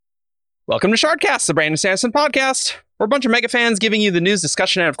Welcome to Shardcast, the Brandon Sanderson podcast. We're a bunch of mega fans giving you the news,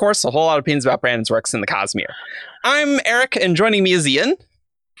 discussion, and of course, a whole lot of opinions about Brandon's works in the Cosmere. I'm Eric, and joining me is Ian.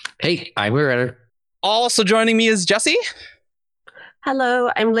 Hey, I'm Loretta. Also joining me is Jesse. Hello,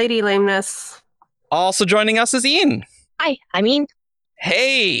 I'm Lady Lameness. Also joining us is Ian. Hi, I'm Ian.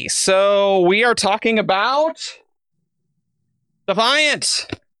 Hey, so we are talking about Defiant,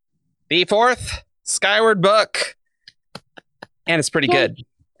 the fourth Skyward book. And it's pretty good,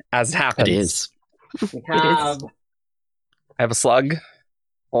 as it happens. It is. I have a slug.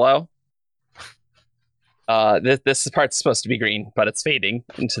 Hello? This part's supposed to be green, but it's fading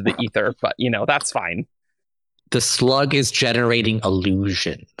into the ether. But, that's fine. The slug is generating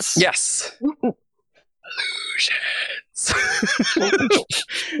illusions. Yes. Illusions.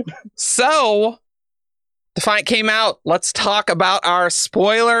 So, Defiant came out. Let's talk about our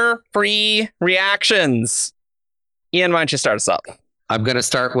spoiler-free reactions. Ian, why don't you start us up? I'm going to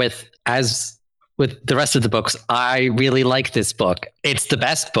start with the rest of the books. I really like this book. It's the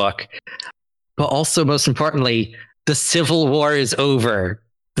best book. But also, most importantly, the Civil War is over.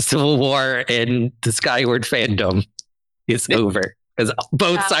 The Civil War in the Skyward fandom is over. Because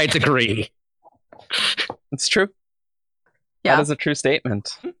both sides agree. It's true. Yeah. That is a true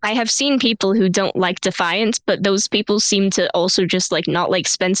statement. I have seen people who don't like Defiant, but those people seem to also just not like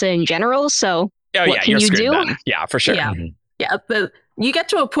Spencer in general. So what can you're you screwed do? then. Yeah, for sure. Yeah. Mm-hmm. Yeah, you get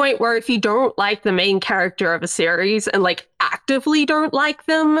to a point where if you don't like the main character of a series and actively don't like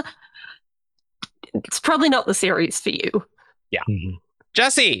them, it's probably not the series for you. Yeah. Mm-hmm.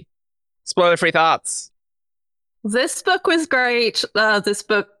 Jesse, spoiler-free thoughts. This book was great. This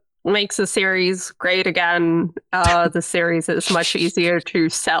book makes the series great again. The series is much easier to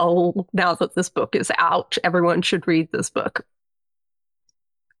sell now that this book is out. Everyone should read this book.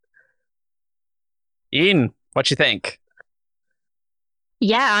 Ian, what you think?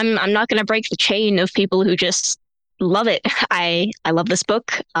 Yeah, I'm not going to break the chain of people who just love it. I love this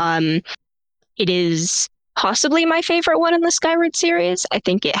book. It is possibly my favorite one in the Skyward series. I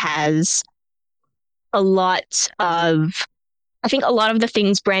think it has a lot of the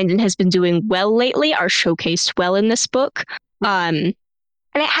things Brandon has been doing well lately are showcased well in this book. And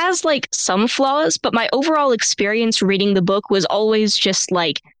it has some flaws, but my overall experience reading the book was always just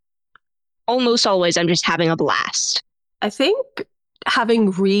almost always I'm just having a blast. I think having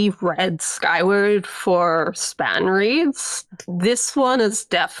reread Skyward for span reads, this one is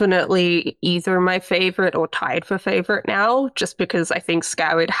definitely either my favorite or tied for favorite now, just because I think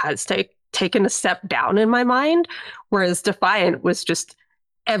Skyward has taken a step down in my mind, whereas Defiant was just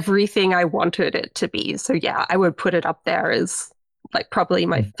everything I wanted it to be. So yeah, I would put it up there as probably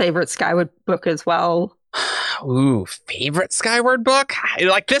my favorite Skyward book as well. Ooh, favorite Skyward book?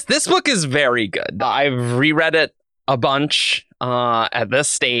 This book is very good. I've reread it a bunch at this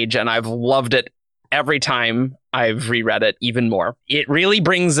stage, and I've loved it every time I've reread it even more. It really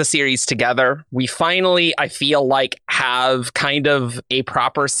brings the series together. We finally, I feel have kind of a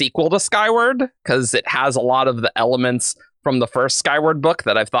proper sequel to Skyward, because it has a lot of the elements from the first Skyward book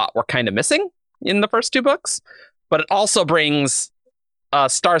that I thought were kind of missing in the first two books. But it also brings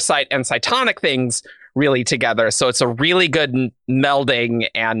Starsight and Cytonic things really together. So it's a really good melding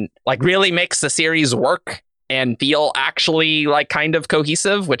and really makes the series work and feel actually kind of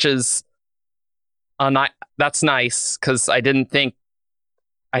cohesive, which is that's nice, because I didn't think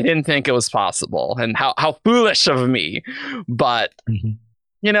it was possible, and how foolish of me. But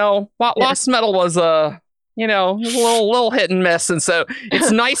Lost Metal was a little hit and miss, and so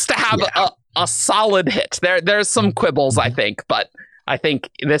it's nice to have a solid hit. There's some quibbles, I think, but I think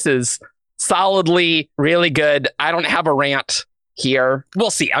this is solidly really good. I don't have a rant here.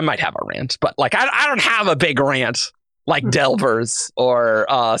 We'll see. I might have a rant, but I don't have a big rant like Delvers or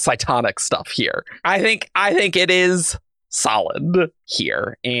Cytonic stuff here. I think it is solid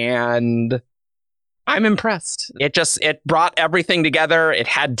here, and I'm impressed. It brought everything together. It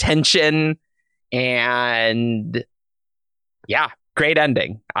had tension, and yeah, great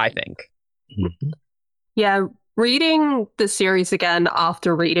ending, I think. Yeah, reading the series again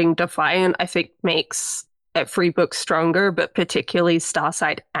after reading Defiant, I think makes every book stronger, but particularly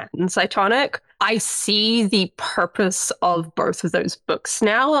Starsight and Cytonic. I see the purpose of both of those books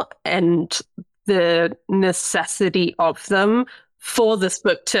now and the necessity of them for this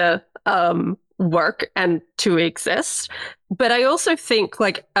book to work and to exist. But I also think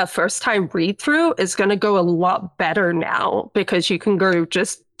a first time read through is going to go a lot better now, because you can go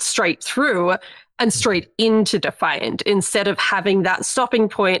just straight through and straight into Defiant instead of having that stopping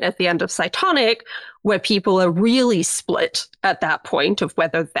point at the end of Cytonic where people are really split at that point of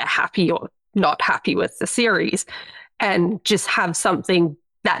whether they're happy or not happy with the series, and just have something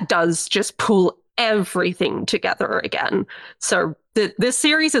that does just pull everything together again. So this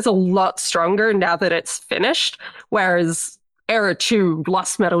series is a lot stronger now that it's finished, whereas Era 2,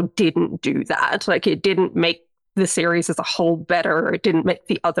 Lost Metal didn't do that. Like, it didn't make the series as a whole better, or it didn't make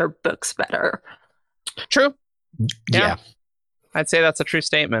the other books better. True. Yeah. I'd say that's a true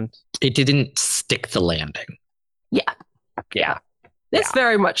statement. It didn't stick the landing. Yeah. This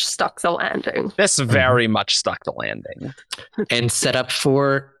very much stuck the landing. This very much stuck the landing. And set up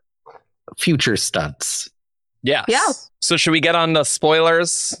for future stunts. Yes. Yeah. So should we get on to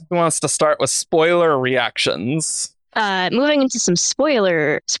spoilers? Who wants to start with spoiler reactions? Moving into some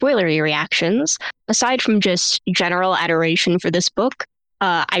spoilery reactions, aside from just general adoration for this book,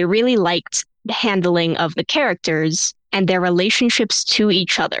 I really liked the handling of the characters and their relationships to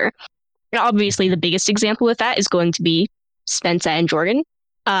each other. And obviously, the biggest example with that is going to be Spensa and Jordan,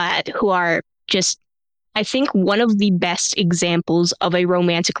 who are just, I think, one of the best examples of a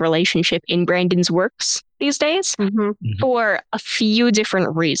romantic relationship in Brandon's works these days, for a few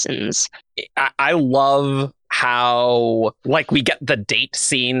different reasons. I love how, like, we get the date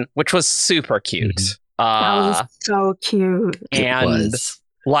scene, which was super cute. That was so cute. And,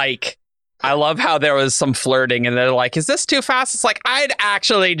 like, I love how there was some flirting, and they're like, is this too fast? It's like, I'd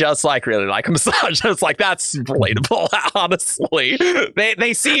actually just, like, really like a massage. It's like, that's relatable, honestly.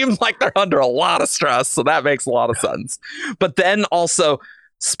 They seem like they're under a lot of stress, so that makes a lot of sense. But then also,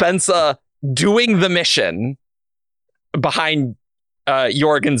 Spensa doing the mission behind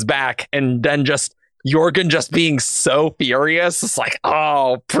Jorgen's back, and then just Jorgen just being so furious. It's like,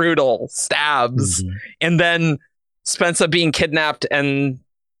 oh, brutal stabs. And then Spensa being kidnapped, and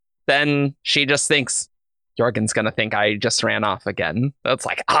then she just thinks Jorgen's gonna think I just ran off again. That's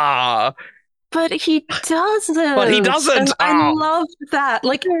like, But he doesn't. And I love that.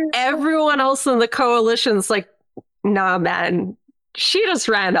 Like, everyone else in the coalition's like, nah, man, she just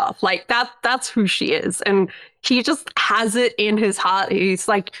ran off. Like, that's who she is. And he just has it in his heart. He's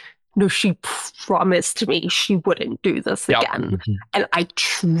like, no, she promised me she wouldn't do this again. And I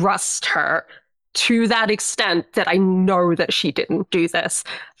trust her to that extent that I know that she didn't do this.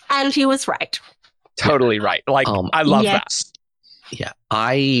 And he was right. Totally right. Like, I love that. Yeah,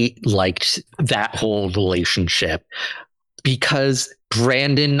 I liked that whole relationship because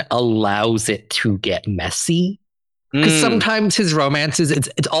Brandon allows it to get messy. Because sometimes his romances,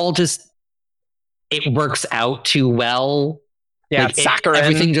 it's all just, it works out too well. Yeah, like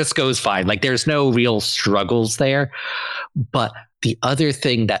everything just goes fine. Like, there's no real struggles there. But the other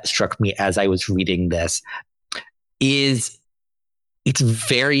thing that struck me as I was reading this is it's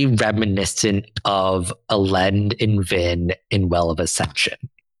very reminiscent of Elend and Vin in Well of Ascension.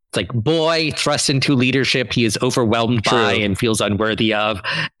 It's like, boy thrust into leadership he is overwhelmed by and feels unworthy of,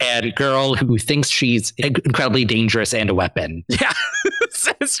 and girl who thinks she's incredibly dangerous and a weapon. Yeah,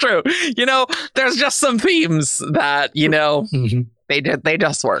 it's true. You know, there's just some themes that, you know, they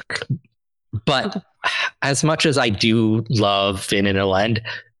just work. But as much as I do love Vin and Elend,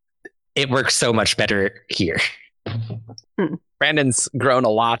 it works so much better here. Brandon's grown a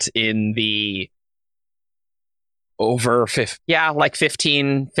lot in the over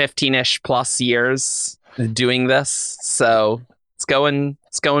 15-ish plus years doing this. So it's going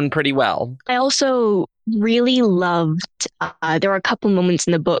pretty well. I also really loved, there were a couple moments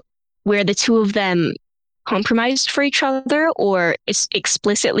in the book where the two of them compromised for each other, or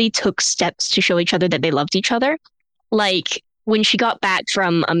explicitly took steps to show each other that they loved each other. Like, when she got back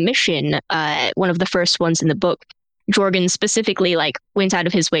from a mission, one of the first ones in the book, Jorgen specifically, like, went out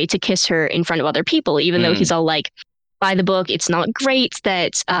of his way to kiss her in front of other people, even though he's all like, by the book, it's not great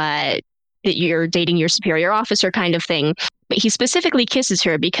that that you're dating your superior officer kind of thing. But he specifically kisses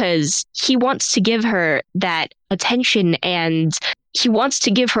her because he wants to give her that attention, and he wants to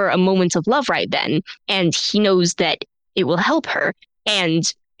give her a moment of love right then. And he knows that it will help her.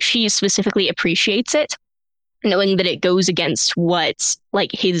 And she specifically appreciates it, knowing that it goes against what,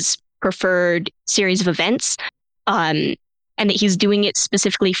 like, his preferred series of events. And that he's doing it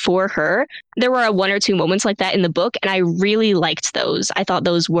specifically for her. There were one or two moments like that in the book, and I really liked those. I thought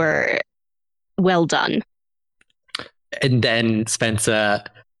those were well done. And then Spensa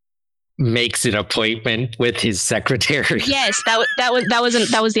makes an appointment with his secretary. Yes, that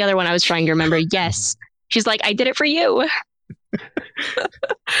was the other one I was trying to remember. Yes, she's like, I did it for you.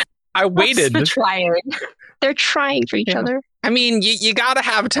 I waited. They're trying for each other. I mean, you got to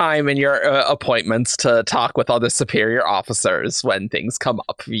have time in your appointments to talk with other superior officers when things come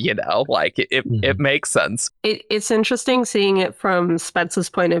up, you know, like it makes sense. It's interesting seeing it from Spencer's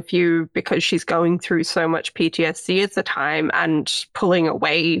point of view because she's going through so much PTSD at the time and pulling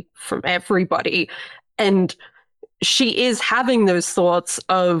away from everybody. And she is having those thoughts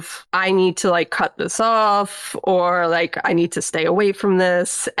of, I need to like cut this off, or like I need to stay away from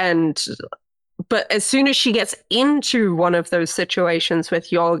this. But as soon as she gets into one of those situations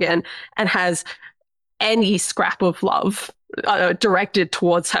with Jorgen and has any scrap of love directed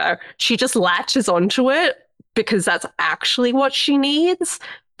towards her, she just latches onto it because that's actually what she needs.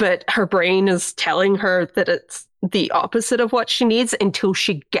 But her brain is telling her that it's the opposite of what she needs until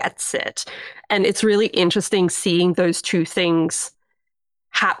she gets it. And it's really interesting seeing those two things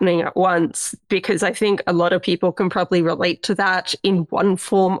happening at once, because I think a lot of people can probably relate to that in one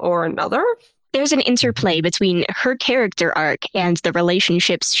form or another. There's an interplay between her character arc and the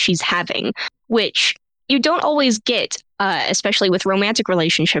relationships she's having, which you don't always get, especially with romantic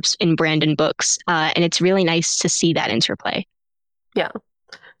relationships in Brandon books. And it's really nice to see that interplay. Yeah.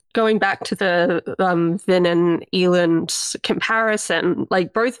 Going back to the Vin and Eland comparison,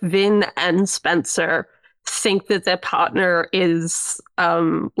 like both Vin and Spencer think that their partner is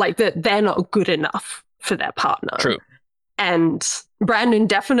like that they're not good enough for their partner. True. And Brandon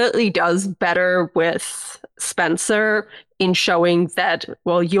definitely does better with Spencer in showing that,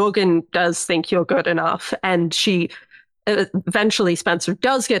 well, Jorgen does think you're good enough. And eventually Spencer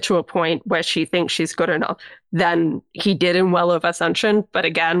does get to a point where she thinks she's good enough than he did in Well of Ascension. But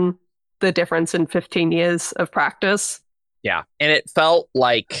again, the difference in 15 years of practice. Yeah. And it felt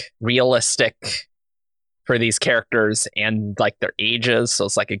like realistic for these characters and like their ages. So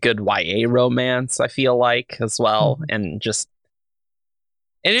it's like a good YA romance, I feel like, as well. And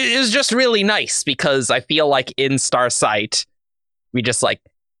it is just really nice because I feel like in Starsight, we just like,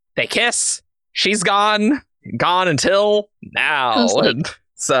 they kiss, she's gone until now. And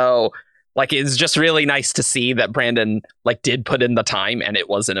so like, it's just really nice to see that Brandon like did put in the time, and it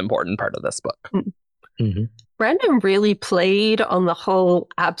was an important part of this book. Mm-hmm. Brandon really played on the whole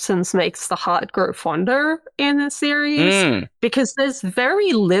absence makes the heart grow fonder in the series, because there's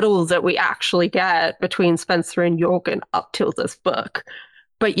very little that we actually get between Spencer and Jorgen up till this book.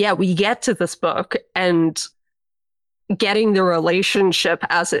 But yeah, we get to this book, and getting the relationship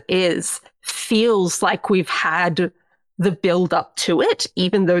as it is feels like we've had the build up to it,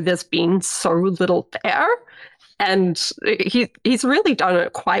 even though there's been so little there. And he's really done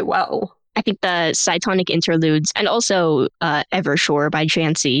it quite well. I think the Cytonic interludes and also Evershore by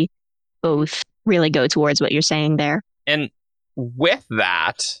Jancy both really go towards what you're saying there. And with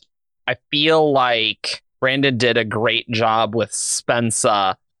that, I feel like Brandon did a great job with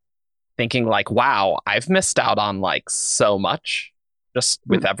Spencer, thinking like, wow, I've missed out on like so much just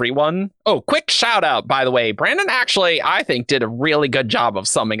with everyone. Oh, quick shout out, by the way. Brandon actually, I think, did a really good job of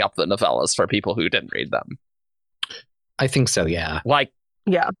summing up the novellas for people who didn't read them. I think so, yeah. Like,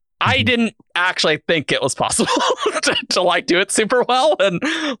 yeah. I didn't actually think it was possible to like do it super well. And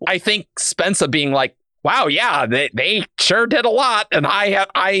I think Spencer being like, wow, yeah, they sure did a lot. And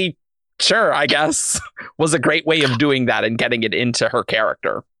I guess was a great way of doing that and getting it into her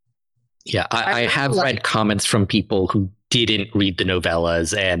character. Yeah, I have read comments from people who didn't read the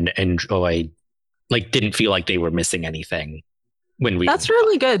novellas and enjoyed, like, didn't feel like they were missing anything when reading. That's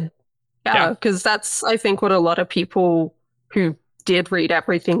really good. Yeah, because that's, I think, what a lot of people who did read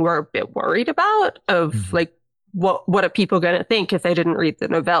everything were a bit worried about, of like, what are people going to think if they didn't read the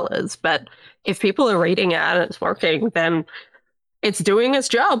novellas? But if people are reading it and it's working, then it's doing its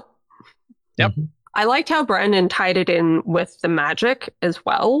job. Yep. I liked how Brandon tied it in with the magic as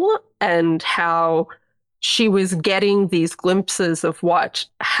well, and how she was getting these glimpses of what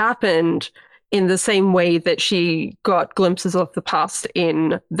happened in the same way that she got glimpses of the past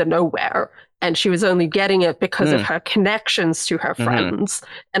in The Nowhere. And she was only getting it because of her connections to her friends.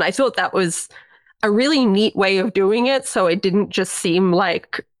 And I thought that was a really neat way of doing it. So it didn't just seem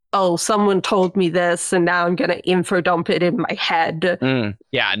like, oh, someone told me this and now I'm going to info dump it in my head.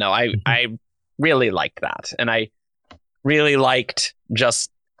 Yeah, no, I really liked that. And I really liked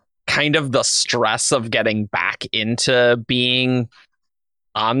just kind of the stress of getting back into being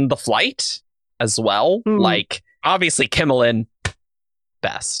on the flight as well. Like, obviously, Kimmelin,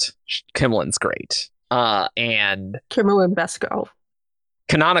 best. Kimmelin's great. And Kimmelin, best girl.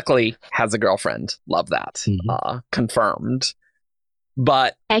 Canonically has a girlfriend. Love that. Confirmed.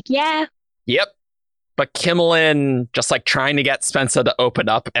 But heck yeah. Yep. But Kimmelin just like trying to get Spencer to open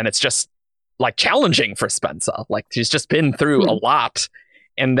up, and it's just like challenging for Spencer. Like, she's just been through a lot.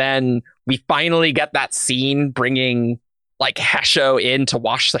 And then we finally get that scene bringing like Hesho in to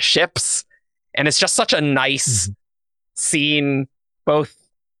wash the ships. And it's just such a nice scene, both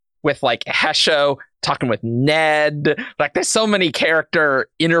with like Hesho talking with Ned. Like, there's so many character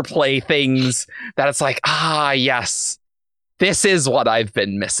interplay things that it's like, yes, this is what I've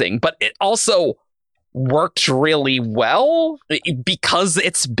been missing. But it also worked really well because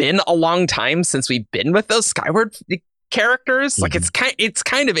it's been a long time since we've been with those Skyward characters. Like it's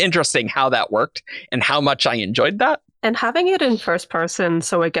kind of interesting how that worked and how much I enjoyed that. And having it in first person,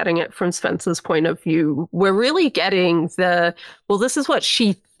 so we're getting it from Spencer's point of view, we're really getting this is what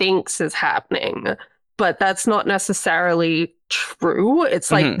she thinks is happening, but that's not necessarily true.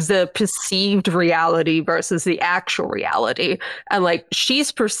 It's like the perceived reality versus the actual reality. And like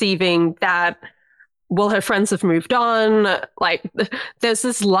she's perceiving that, well, her friends have moved on. Like there's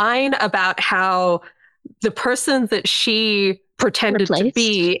this line about how the person that she pretended to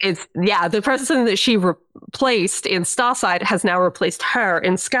be the person that she replaced in Starside has now replaced her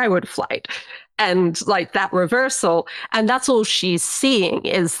in Skyward Flight. And like that reversal. And that's all she's seeing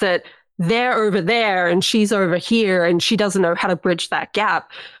is that they're over there and she's over here and she doesn't know how to bridge that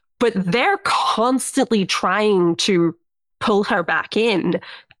gap. But they're constantly trying to pull her back in.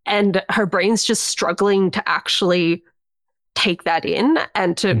 And her brain's just struggling to actually take that in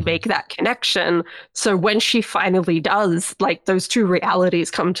and to make that connection. So when she finally does, like those two realities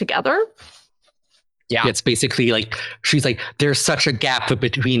come together. Yeah. It's basically like, she's like, there's such a gap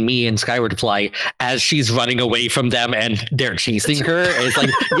between me and Skyward Flight as she's running away from them and they're chasing her. It's like,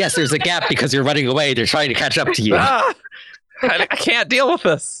 yes, there's a gap because you're running away. They're trying to catch up to you. I can't deal with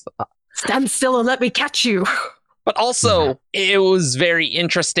this. Stand still and let me catch you. But also, it was very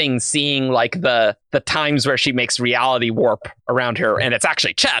interesting seeing like the times where she makes reality warp around her, and it's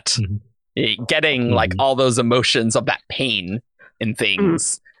actually Chet getting like all those emotions of that pain and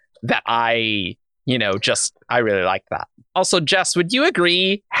things that I really like that. Also, Jess, would you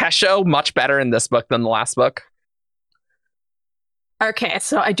agree Hesho much better in this book than the last book? Okay,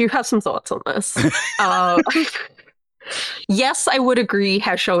 so I do have some thoughts on this. Yes, I would agree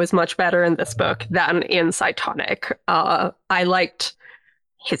Hesho is much better in this book than in Cytonic. I liked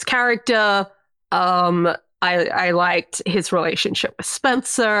his character. I liked his relationship with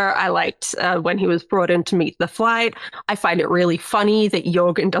Spencer. I liked when he was brought in to meet the Flight. I find it really funny that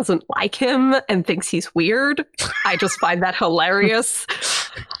Jorgen doesn't like him and thinks he's weird. I just find that hilarious.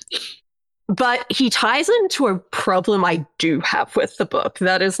 But he ties into a problem I do have with the book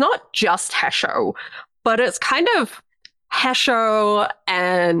that is not just Hesho, but it's kind of Hesho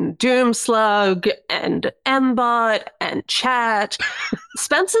and Doomslug and Embot and Chat.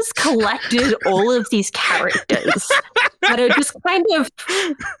 Spencer's collected all of these characters that are just kind of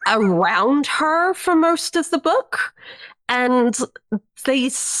around her for most of the book. And they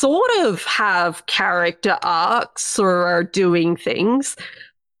sort of have character arcs or are doing things,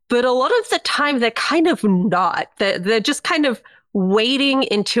 but a lot of the time they're kind of not. They're just kind of waiting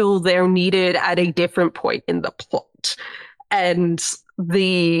until they're needed at a different point in the plot. And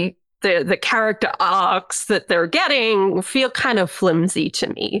the character arcs that they're getting feel kind of flimsy to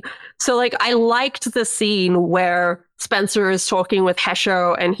me. So like I liked the scene where Spencer is talking with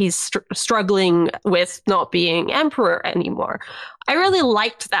Hesho and he's struggling with not being emperor anymore. I really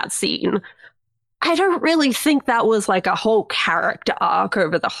liked that scene. I don't really think that was like a whole character arc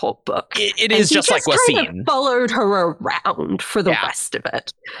over the whole book. It is just like a scene. Followed her around for the rest of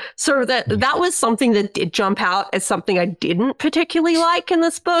it. So that was something that did jump out as something I didn't particularly like in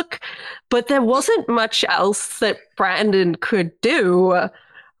this book. But there wasn't much else that Brandon could do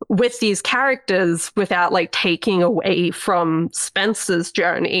with these characters without like taking away from Spencer's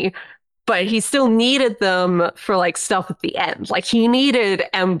journey. But he still needed them for like stuff at the end. Like he needed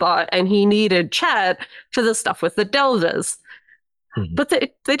Embot and he needed Chet for the stuff with the Delvers. But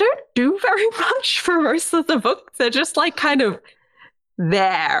they don't do very much for most of the book. They're just like kind of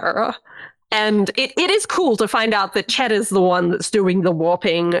there. And it is cool to find out that Chet is the one that's doing the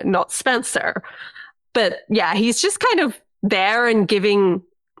warping, not Spencer. But yeah, he's just kind of there and giving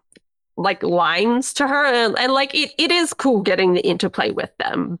like lines to her, and like it is cool getting the interplay with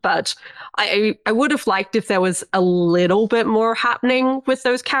them, but I would have liked if there was a little bit more happening with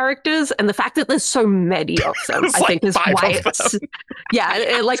those characters, and the fact that there's so many of them I think is why it's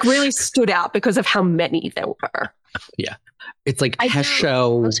it like really stood out because of how many there were. It's like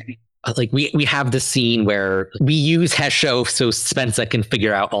Hesho, like we have the scene where we use Hesho so Spencer can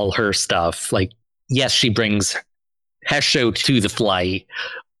figure out all her stuff. Like yes, she brings Hesho to the Flight,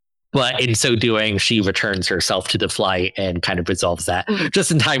 but in so doing, she returns herself to the Flight and kind of resolves that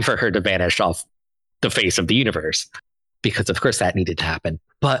just in time for her to vanish off the face of the universe. Because, of course, that needed to happen.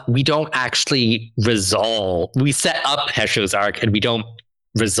 But we don't actually resolve. We set up Hesho's arc and we don't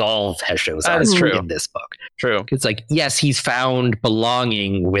resolve Hesho's arc in this book. True. It's like, yes, he's found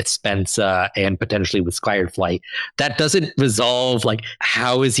belonging with Spencer and potentially with Skyward Flight. That doesn't resolve, like,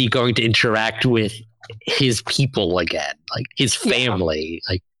 how is he going to interact with his people again? Like, his family?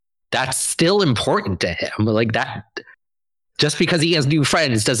 Like, that's still important to him. Like that, just because he has new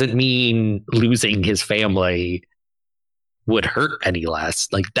friends doesn't mean losing his family would hurt any less.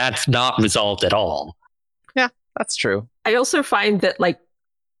 Like that's not resolved at all. Yeah, that's true. I also find that like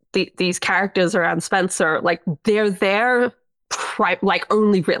these characters around Spencer, like they're there like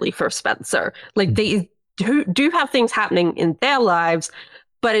only really for Spencer. Like they do have things happening in their lives,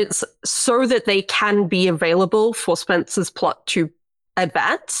 but it's so that they can be available for Spencer's plot to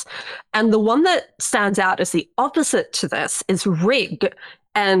advance. And the one that stands out as the opposite to this is Rig,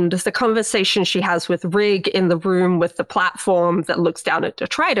 and the conversation she has with Rig in the room with the platform that looks down at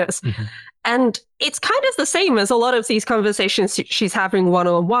detritus. And it's kind of the same as a lot of these conversations she's having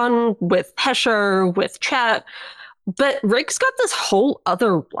one-on-one with Hesher, with Chet. But Rig's got this whole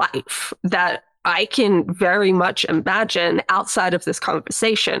other life that I can very much imagine outside of this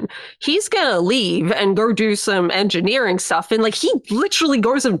conversation. He's gonna leave and go do some engineering stuff. And like he literally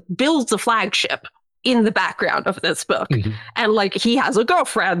goes and builds a flagship in the background of this book. And like he has a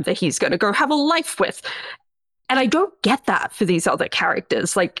girlfriend that he's gonna go have a life with. And I don't get that for these other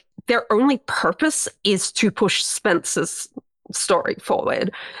characters. Like their only purpose is to push Spencer's story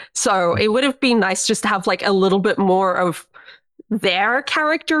forward. So it would have been nice just to have like a little bit more of their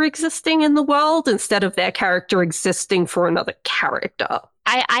character existing in the world instead of their character existing for another character.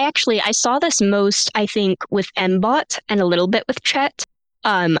 I saw this most, I think, with Mbot and a little bit with Chet.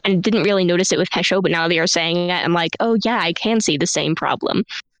 And didn't really notice it with Hesho, but now that you're saying it, I'm like, oh yeah, I can see the same problem.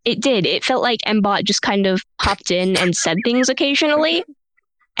 It did. It felt like Mbot just kind of popped in and said things occasionally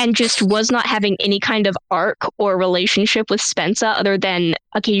and just was not having any kind of arc or relationship with Spencer other than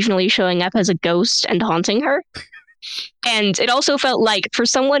occasionally showing up as a ghost and haunting her. And it also felt like for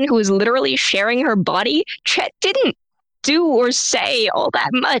someone who was literally sharing her body, Chet didn't do or say all that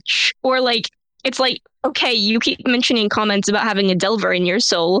much. Or like, it's like, okay, you keep mentioning comments about having a Delver in your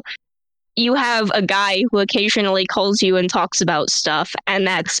soul. You have a guy who occasionally calls you and talks about stuff, and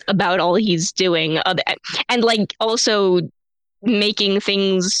that's about all he's doing. And like also making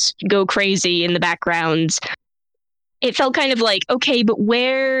things go crazy in the background. It felt kind of like, okay, but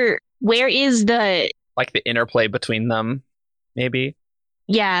where is the like the interplay between them, maybe?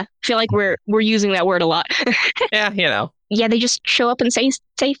 Yeah, I feel like we're using that word a lot. Yeah, you know. Yeah, they just show up and say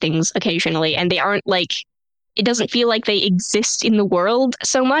things occasionally, and they aren't like, it doesn't feel like they exist in the world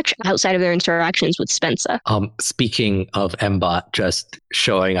so much outside of their interactions with Spencer. Speaking of Mbot just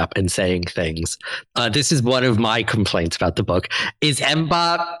showing up and saying things, this is one of my complaints about the book. Is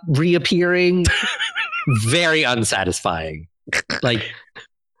Mbot reappearing? Very unsatisfying. Like,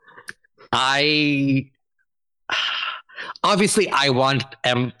 obviously I wanted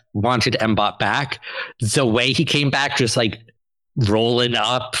Mbot back. The way he came back, just like rolling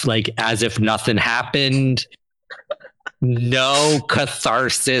up, like as if nothing happened. No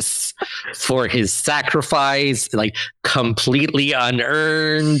catharsis for his sacrifice, like completely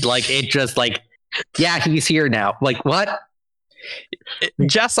unearned. Like it just like, yeah, he's here now. Like what?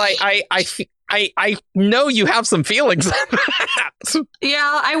 Jess, I know you have some feelings on that.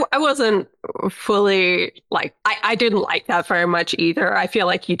 Yeah, I wasn't fully like, I didn't like that very much either. I feel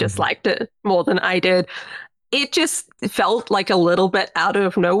like you disliked it more than I did. It just felt like a little bit out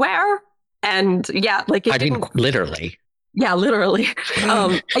of nowhere. And yeah, like it didn't literally. Yeah, literally.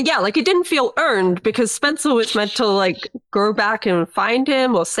 Yeah, like it didn't feel earned because Spencer was meant to like go back and find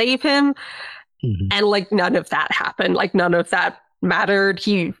him or save him. And like none of that happened. Like none of that mattered.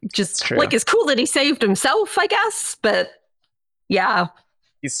 He just like, it's cool that he saved himself, I guess. But yeah.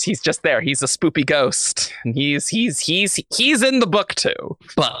 He's just there. He's a spoopy ghost. And he's in the book too.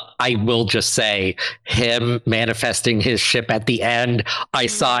 But I will just say, him manifesting his ship at the end, I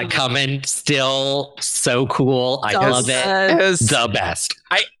saw it coming. Still so cool. I love it. The best.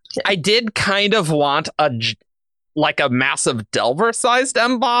 I did kind of want a massive Delver-sized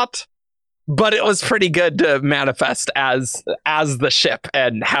Mbot, but it was pretty good to manifest as the ship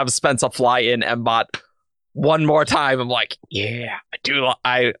and have Spencer fly in Mbot one more time. I'm like, yeah, I do.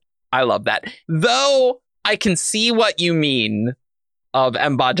 I love that. Though I can see what you mean of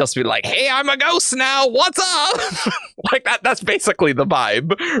Mbot just be like, hey, I'm a ghost now. What's up? Like that's basically the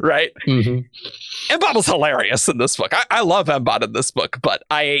vibe, right? Mbot was hilarious in this book. I love Mbot in this book, but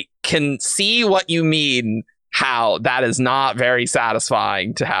I can see what you mean, how that is not very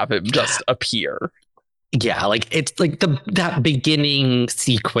satisfying to have him just appear. Yeah, like it's like that beginning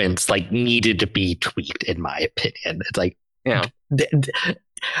sequence like needed to be tweaked, in my opinion. It's like, yeah,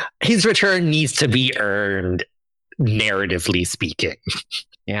 his return needs to be earned, narratively speaking.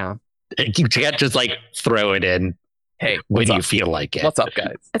 Yeah, you can't just like throw it in. Hey, when you feel like it. What's up,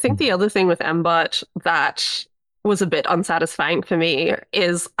 guys? I think the other thing with Mbot that was a bit unsatisfying for me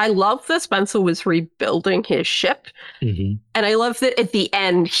is I love that Spencer was rebuilding his ship. Mhm. And I love that at the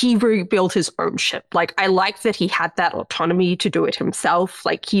end, he rebuilt his own ship. Like, I like that he had that autonomy to do it himself.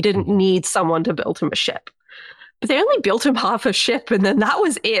 Like, he didn't need someone to build him a ship. But they only built him half a ship, and then that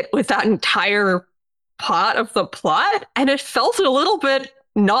was it with that entire part of the plot. And it felt a little bit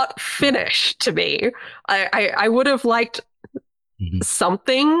not finished to me. I would have liked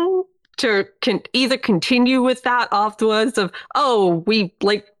something to either continue with that afterwards of, oh, we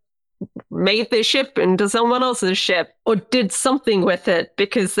like made this ship into someone else's ship, or did something with it,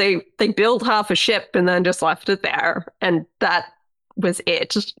 because they built half a ship and then just left it there, and that was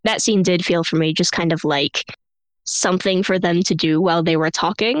it. That scene did feel for me just kind of like something for them to do while they were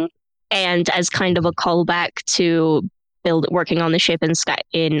talking, and as kind of a callback to working on the ship in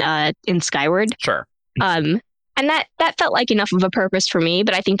Skyward. Sure. And that felt like enough of a purpose for me,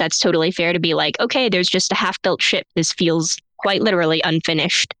 but I think that's totally fair to be like, okay, there's just a half-built ship. This feels quite literally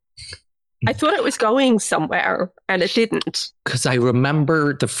unfinished. I thought it was going somewhere, and it didn't. Because I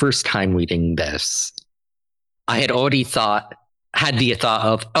remember the first time reading this, I had already had the thought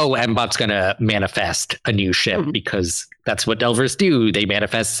of, oh, Mbot's going to manifest a new ship, because that's what Delvers do. They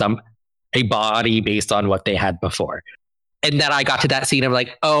manifest a body based on what they had before. And then I got to that scene of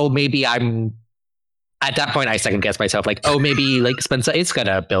like, oh, maybe at that point I second guessed myself, like, oh, maybe like Spencer is going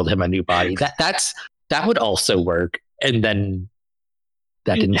to build him a new body. That would also work. And then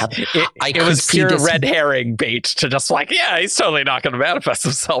that didn't happen. It was pure red herring bait to just like, yeah, he's totally not going to manifest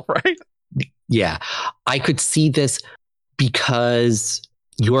himself, right? Yeah. I could see this because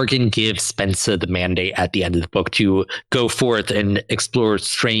Jorgen gives Spencer the mandate at the end of the book to go forth and explore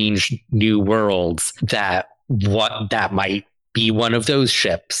strange new worlds, that might be one of those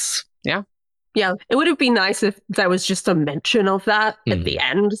ships. Yeah. Yeah, it would have been nice if there was just a mention of that at the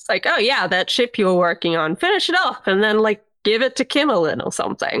end. It's like, oh yeah, that ship you were working on, finish it off, and then like give it to Kimmelin or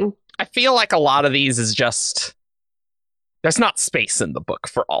something. I feel like a lot of these is just, there's not space in the book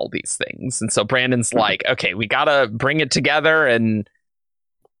for all these things. And so Brandon's like, okay, we got to bring it together, and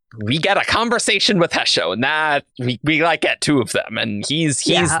we get a conversation with Hesho, and that we like get two of them, and he's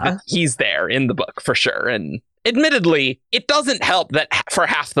there in the book for sure. And admittedly, it doesn't help that for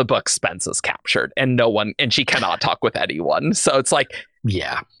half the book Spence is captured and she cannot talk with anyone. So it's like,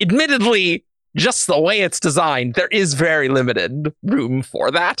 yeah, admittedly, just the way it's designed, there is very limited room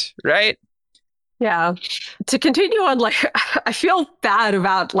for that, right? Yeah. To continue on, like, I feel bad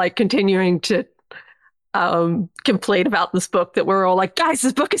about like continuing to complain about this book, that we're all like, guys,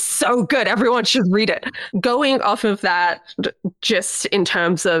 this book is so good, everyone should read it. Going off of that, just in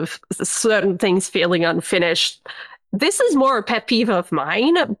terms of certain things feeling unfinished, this is more a pet peeve of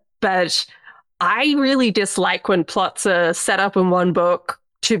mine, but I really dislike when plots are set up in one book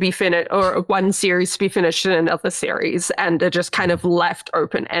to be finished, or one series to be finished in another series, and are just kind of left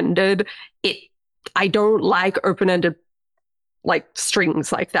open-ended. I don't like open-ended like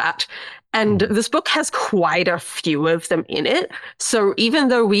strings like that. And this book has quite a few of them in it. So even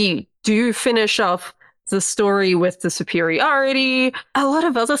though we do finish off the story with the superiority, a lot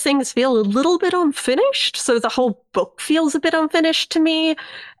of other things feel a little bit unfinished. So the whole book feels a bit unfinished to me.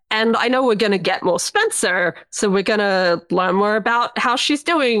 And I know we're going to get more Spencer, so we're going to learn more about how she's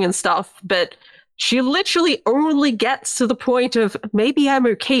doing and stuff. But she literally only gets to the point of, maybe I'm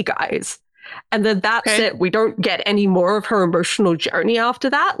okay, guys. And then that's it. We don't get any more of her emotional journey after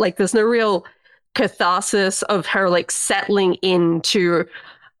that. Like, there's no real catharsis of her like settling into,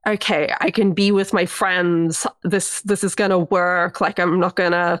 okay, I can be with my friends. This is gonna work. Like, I'm not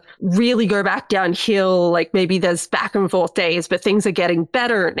gonna really go back downhill. Like, maybe there's back and forth days, but things are getting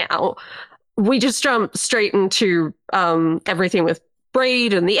better now. We just jump straight into everything with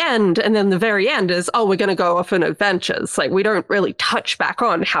Braid in the end, and then the very end is, oh, we're going to go off on adventures. Like, we don't really touch back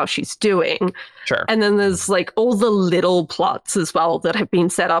on how she's doing. Sure. And then there's like all the little plots as well that have been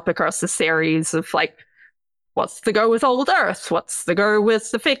set up across the series of like, what's the go with Old Earth? What's the go with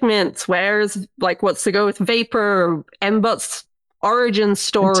the Figments? What's the go with Vapor? Mbot's origin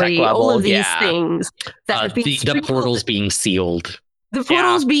story? Level, all of these things that have been the portals being sealed. The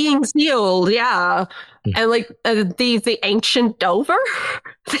portal's being sealed, yeah. And like the ancient Delver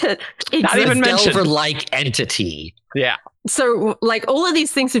that not even mentioned. Delver-like entity. Yeah. So like all of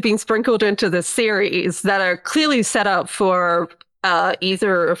these things have been sprinkled into the series that are clearly set up for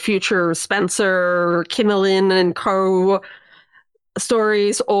either a future Spencer, Kimmelin and co.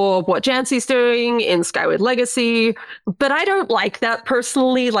 stories or what Jancy's doing in Skyward Legacy, but I don't like that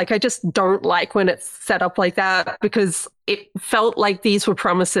personally. Like, I just don't like when it's set up like that, because it felt like these were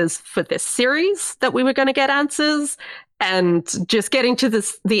promises for this series that we were going to get answers. And just getting to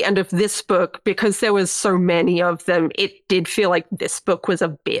the end of this book, because there was so many of them, it did feel like this book was a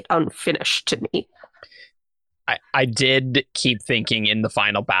bit unfinished to me. I did keep thinking in the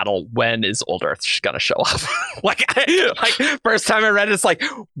final battle, when is Old Earth gonna show up? like first time I read it, it's like,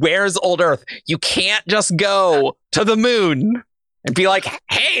 where's Old Earth? You can't just go to the moon and be like,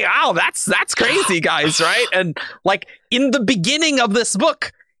 hey, wow, that's crazy, guys, right? And like in the beginning of this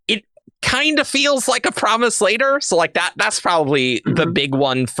book, it kind of feels like a promise later. So like that's probably the big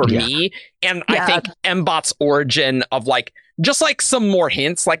one for me. And I think Mbot's origin of like, just like some more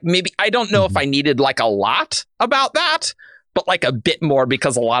hints, like maybe, I don't know if I needed like a lot about that, but like a bit more,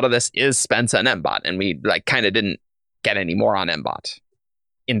 because a lot of this is Spence and Mbot, and we like kind of didn't get any more on Mbot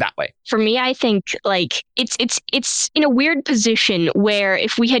in that way. For me, I think like it's in a weird position where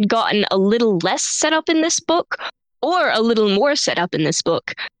if we had gotten a little less set up in this book or a little more set up in this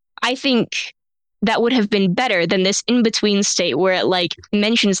book, I think that would have been better than this in-between state where it like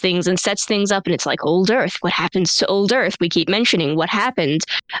mentions things and sets things up, and it's like, Old Earth, what happens to Old Earth? We keep mentioning what happened,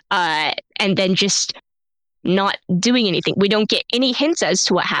 and then just not doing anything. We don't get any hints as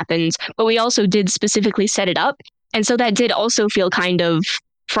to what happens, but we also did specifically set it up. And so that did also feel kind of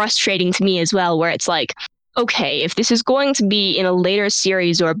frustrating to me as well, where it's like, okay, if this is going to be in a later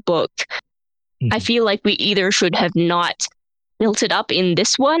series or book, I feel like we either should have not built it up in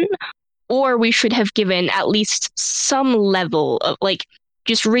this one, or we should have given at least some level of like,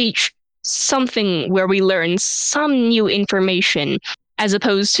 just reach something where we learn some new information, as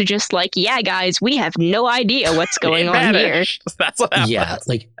opposed to just like, yeah, guys, we have no idea what's going on here. That's what happens. Yeah,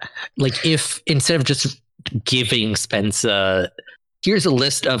 like if instead of just giving Spence here's a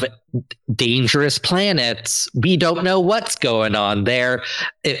list of dangerous planets, we don't know what's going on there,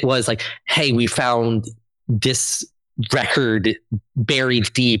 it was like, hey, we found this record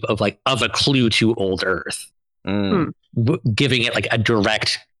buried deep of a clue to Old Earth, giving it like a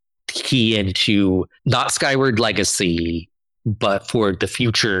direct key into not Skyward Legacy, but for the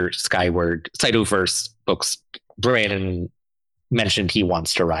future Skyward Cytoverse books Brandon mentioned he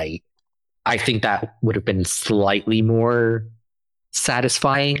wants to write. I think that would have been slightly more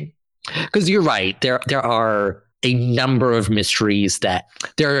satisfying, because you're right, there are a number of mysteries that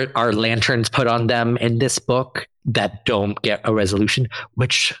there are lanterns put on them in this book that don't get a resolution,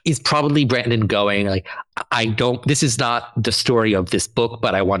 which is probably Brandon going like, this is not the story of this book,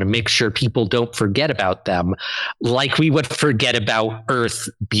 but I want to make sure people don't forget about them, like we would forget about Earth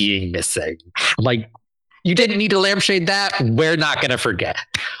being missing. Like, you didn't need to lampshade that, we're not going to forget.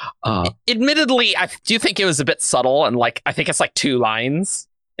 Admittedly, I do think it was a bit subtle, and like I think it's like 2 lines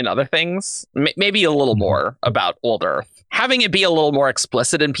in other things, maybe a little more about Old Earth. Having it be a little more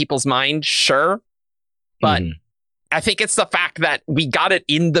explicit in people's mind, sure, but I think it's the fact that we got it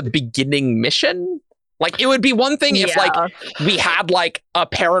in the beginning mission. Like, it would be one thing if like we had like a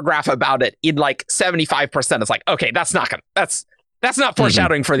paragraph about it in like 75%. It's like, okay, that's not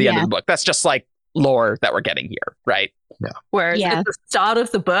foreshadowing for the end of the book. That's just like lore that we're getting here, right? Yeah. Whereas at the start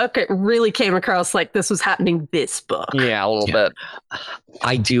of the book, it really came across like this was happening this book. Yeah, a little bit.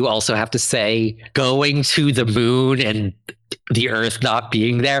 I do also have to say, going to the moon and the Earth not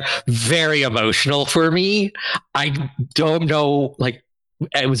being there, very emotional for me. I don't know, like,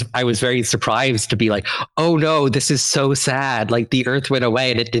 I was very surprised to be like, oh no, this is so sad. Like, the Earth went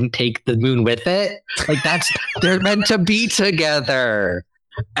away and it didn't take the moon with it. Like, they're meant to be together.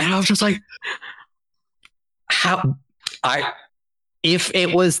 And I was just like, if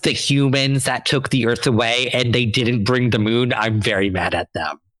it was the humans that took the Earth away and they didn't bring the moon, I'm very mad at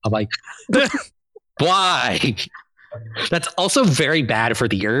them. I'm like, why? That's also very bad for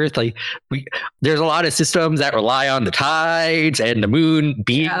the Earth. Like, there's a lot of systems that rely on the tides, and the moon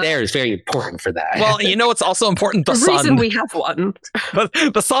being there is very important for that. Well, you know what's also important? The sun. reason we have one. But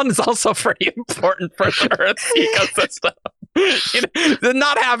the sun is also pretty important for the Earth's ecosystem. You know,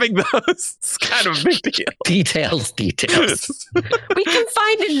 not having those is kind of a big deal. Details. We can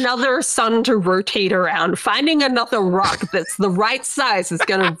find another sun to rotate around. Finding another rock that's the right size is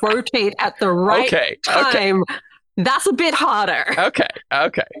going to rotate at the right time. Okay. That's a bit harder. Okay.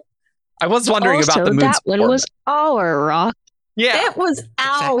 I was wondering also, about the moon's that one was our rock. Yeah, it was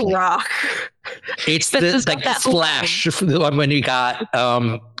our rock. It's the like splash when we got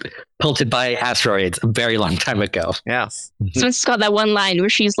pelted by asteroids a very long time ago. Yes. So it's got that one line where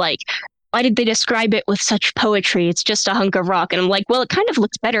she's like, why did they describe it with such poetry? It's just a hunk of rock. And I'm like, well, it kind of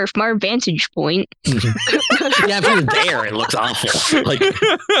looks better from our vantage point. Yeah, if you're there, it looks awful. Like,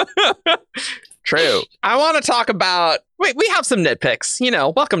 true. I want to talk about. Wait, we have some nitpicks.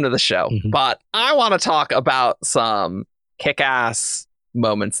 Welcome to the show. But I want to talk about some kick-ass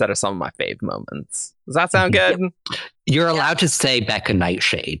moments that are some of my fave moments. Does that sound good? You're allowed to say Becca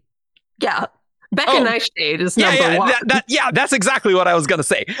Nightshade. Yeah. Becca Nightshade is number one. That's exactly what I was going to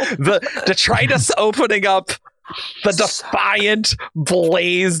say. The detritus opening up, the Defiant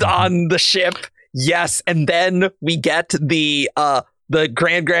blazed on the ship. Yes, and then we get the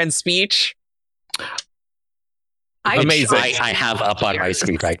grand speech. Amazing. I have up on my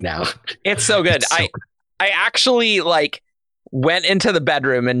screen right now. It's so good. I actually went into the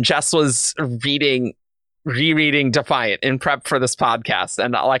bedroom and Jess was rereading Defiant in prep for this podcast,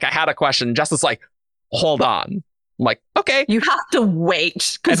 and I had a question. Jess was like, hold on. I'm like, okay, you have to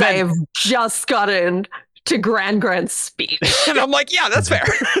wait because I have just gotten to grand speech. And I'm like, yeah, that's fair.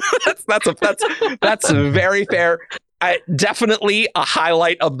 that's very fair. Definitely a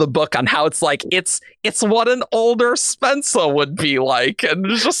highlight of the book on how it's it's what an older Spencer would be like, and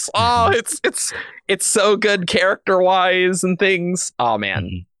it's just it's so good character wise and things. Oh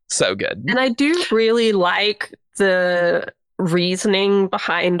man, so good. And I do really like the reasoning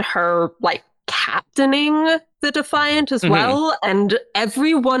behind her captaining the Defiant as well, and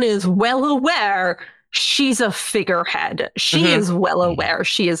everyone is well aware she's a figurehead. She is well aware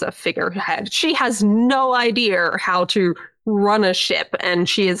she is a figurehead. She has no idea how to run a ship, and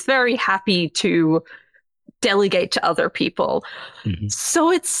she is very happy to delegate to other people. So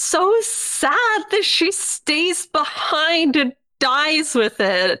it's so sad that she stays behind and dies with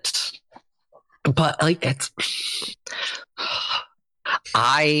it. But it's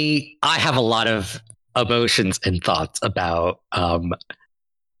I have a lot of emotions and thoughts about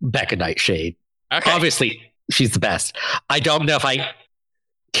Becca Nightshade. Okay. Obviously, she's the best. I don't know if I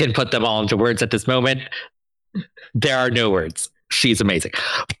can put them all into words at this moment. There are no words. She's amazing.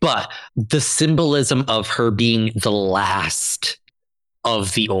 But the symbolism of her being the last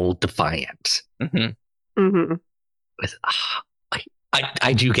of the old Defiant.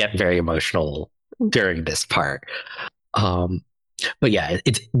 I do get very emotional during this part. But yeah,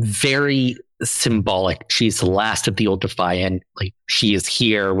 it's very symbolic. She's the last of the old Defiant. She is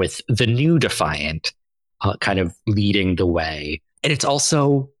here with the new Defiant, kind of leading the way. And it's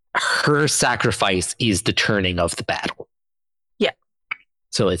also her sacrifice is the turning of the battle. Yeah.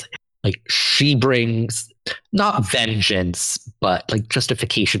 So it's she brings not vengeance, but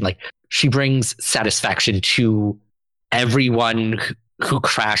justification. She brings satisfaction to everyone who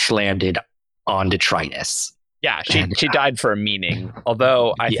crash landed on detritus. Yeah, she died for a meaning.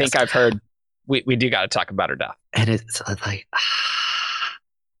 Although I think I've heard we do got to talk about her death. And it's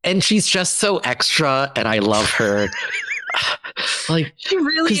and she's just so extra, and I love her. She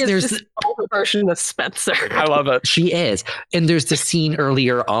really is just the older version of Spencer. I love it. She is. And there's the scene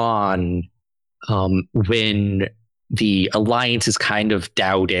earlier on when the Alliance is kind of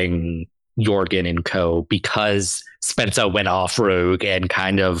doubting Jorgen and co. because Spencer went off rogue and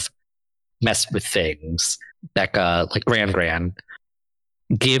kind of messed with things. Becca, Gran,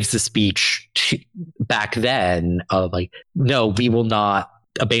 gives the speech back then of no, we will not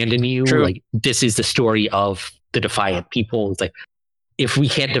abandon you. True. This is the story of the Defiant people. It's if we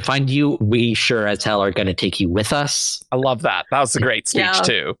can't define you, we sure as hell are going to take you with us. I love that. That was a great speech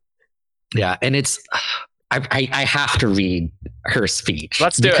too. Yeah, and it's I have to read her speech.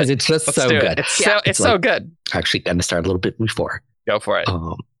 Let's do it because it's just so good. It's so good. Actually, going to start a little bit before. Go for it.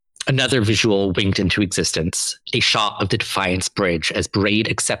 Another visual winked into existence, a shot of the Defiance bridge as Braid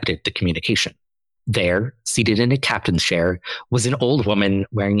accepted the communication. There, seated in a captain's chair, was an old woman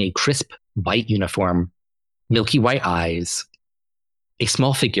wearing a crisp white uniform, milky white eyes, a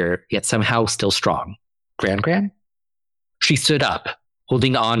small figure, yet somehow still strong. Gran? She stood up,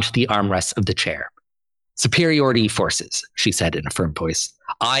 holding on to the armrest of the chair. Superiority forces, she said in a firm voice.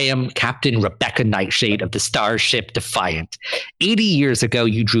 I am Captain Rebecca Nightshade of the starship Defiant. 80 years ago,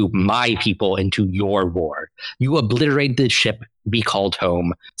 you drew my people into your war. You obliterated the ship we called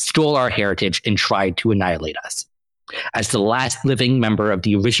home, stole our heritage, and tried to annihilate us. As the last living member of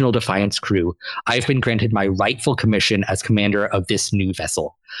the original Defiance crew, I've been granted my rightful commission as commander of this new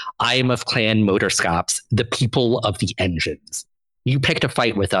vessel. I am of Clan Motorscops, the people of the engines. You picked a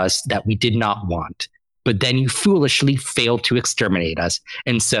fight with us that we did not want, but then you foolishly failed to exterminate us,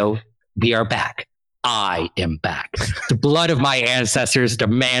 and so we are back. I am back. The blood of my ancestors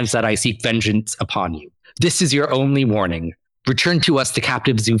demands that I seek vengeance upon you. This is your only warning. Return to us the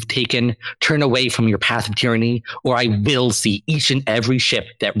captives you've taken. Turn away from your path of tyranny, or I will see each and every ship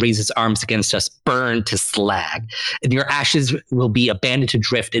that raises arms against us burn to slag, and your ashes will be abandoned to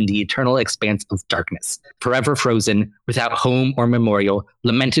drift in the eternal expanse of darkness, forever frozen, without home or memorial,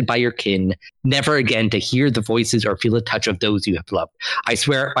 lamented by your kin, never again to hear the voices or feel the touch of those you have loved. I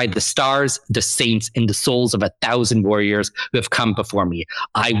swear it by the stars, the saints, and the souls of 1,000 warriors who have come before me.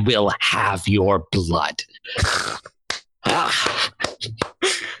 I will have your blood.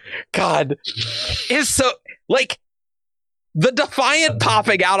 God, is so like the Defiant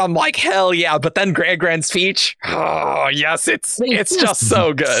popping out. I'm like, hell yeah! But then Grand speech. Oh yes, it's just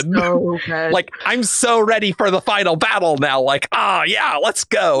so good. So good. Like I'm so ready for the final battle now. Like, oh yeah, let's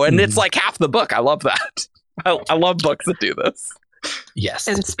go. And it's like half the book. I love that. I love books that do this. Yes.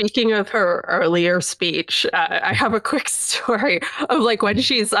 And speaking of her earlier speech, I have a quick story of like when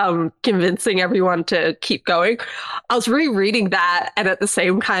she's convincing everyone to keep going. I was rereading that, and at the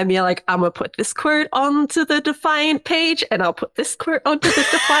same time, you're like, I'm gonna put this quote onto the Defiant page, and I'll put this quote onto the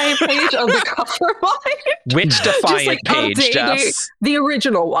Defiant page on the cover line. Which Defiant like, page, Jess? The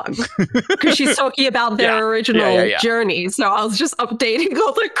original one, because she's talking about their original journey. So I was just updating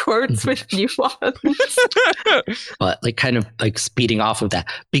all the quotes with new ones. But like kind of like speeding off of that,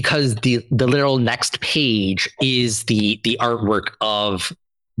 because the literal next page is the artwork of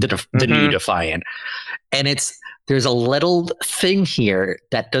the new Defiant, and there's a little thing here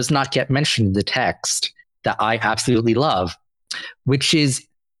that does not get mentioned in the text that I absolutely love, which is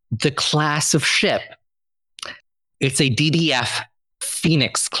the class of ship. It's a DDF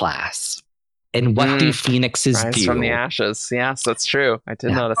Phoenix class. And what do phoenixes rise do? From the ashes. Yes, that's true. I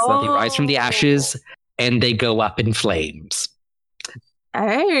did notice that. They rise from the ashes and they go up in flames.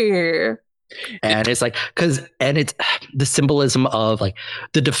 Hey. And it's like, and it's the symbolism of like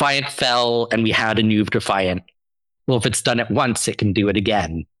the Defiant fell and we had a new Defiant. Well, if it's done it once, it can do it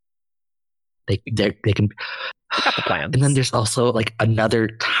again. They can. Got the plans. And then there's also like another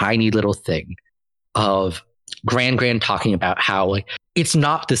tiny little thing of Grand talking about how like it's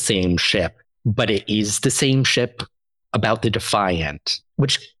not the same ship, but it is the same ship about the Defiant,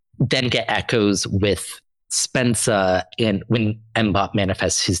 which then get echoes with Spencer and when Mbot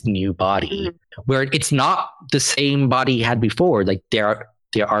manifests his new body, where it's not the same body he had before. Like there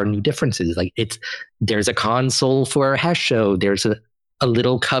are new differences. Like there's a console for Hesho, there's a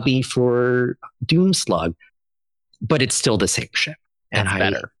little cubby for Doomslug, but it's still the same ship. And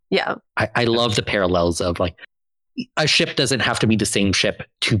better. Yeah. I love the parallels of like a ship doesn't have to be the same ship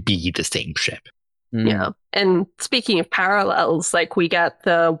to be the same ship. Yeah. And speaking of parallels, like we get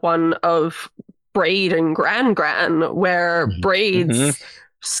the one of Braid and Gran, where Braid's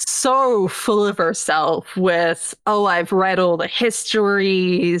so full of herself with, oh, I've read all the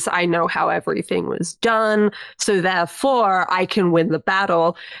histories, I know how everything was done, so therefore I can win the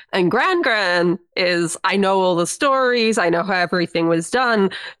battle. And Gran is, I know all the stories, I know how everything was done,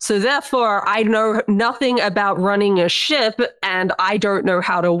 so therefore I know nothing about running a ship, and I don't know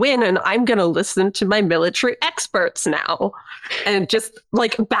how to win, and I'm going to listen to my military experts now. And just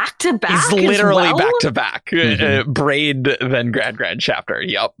like back to back. He's literally back to back. Braid, then Gran chapter.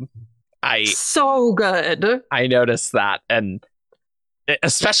 Yep. So good. I noticed that. And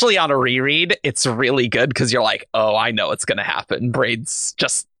especially on a reread, it's really good because you're like, oh, I know what's going to happen. Braid's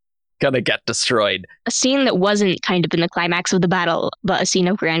just going to get destroyed. A scene that wasn't kind of in the climax of the battle, but a scene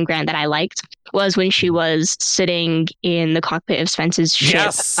of Gran that I liked was when she was sitting in the cockpit of Spence's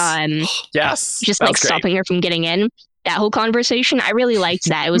ship. Yes. Just like stopping her from getting in. That whole conversation, I really liked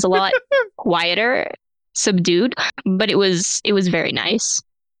that. It was a lot quieter, subdued, but it was very nice.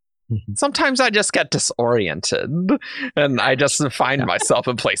 Sometimes I just get disoriented and I just find myself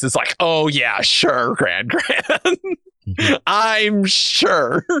in places like, oh yeah, sure, Gran. I'm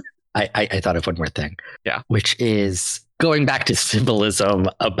sure. I thought of one more thing. Yeah. Which is going back to symbolism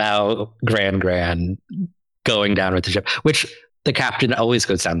about Gran going down with the ship, which the captain always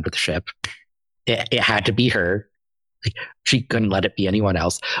goes down with the ship. It had to be her. Like, she couldn't let it be anyone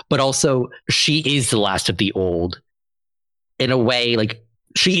else. But also, she is the last of the old. In a way, like,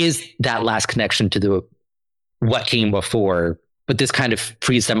 she is that last connection to what came before. But this kind of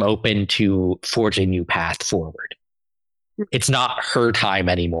frees them open to forge a new path forward. It's not her time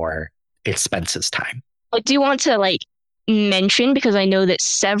anymore. It's Spence's time. I do want to, mention, because I know that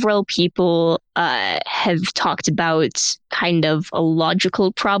several people have talked about kind of a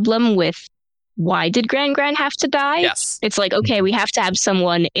logical problem with why did Gran have to die? Yes. It's like, okay, we have to have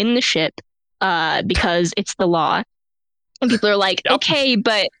someone in the ship because it's the law. And people are like, okay,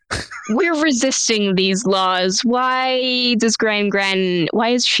 but we're resisting these laws. Why does why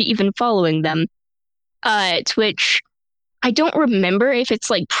is she even following them? To which I don't remember if it's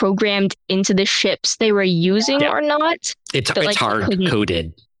like programmed into the ships they were using or not. It's But, like, hard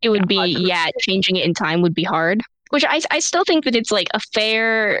coded. It would be, changing it in time would be hard. Which I still think that it's like a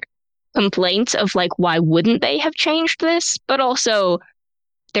fair complaint of like, why wouldn't they have changed this? But also,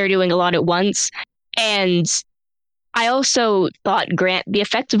 they're doing a lot at once. And I also thought the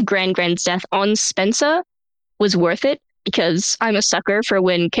effect of Grand's death on Spencer was worth it, because I'm a sucker for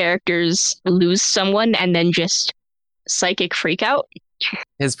when characters lose someone and then just psychic freak out.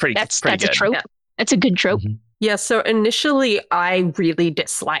 It's pretty That's good. a trope. Yeah. That's a good trope. Mm-hmm. Yeah, so initially I really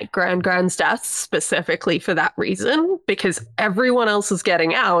disliked Grand's death specifically for that reason, because everyone else is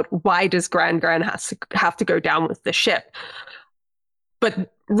getting out. Why does Grand have to go down with the ship?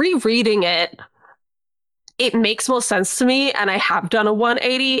 But rereading it, it makes more sense to me, and I have done a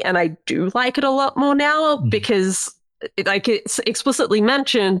 180, and I do like it a lot more now, because it's explicitly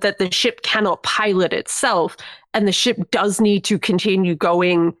mentioned that the ship cannot pilot itself, and the ship does need to continue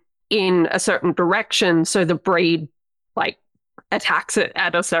going in a certain direction, so the braid like attacks it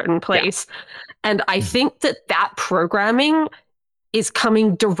at a certain place. And I think that programming is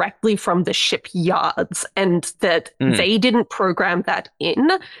coming directly from the shipyards, and that they didn't program that in.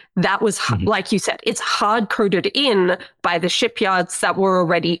 That was, like you said, it's hard coded in by the shipyards that were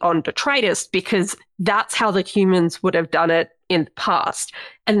already on detritus, because that's how the humans would have done it in the past.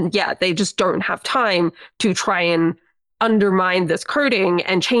 And yeah, they just don't have time to try and undermine this coding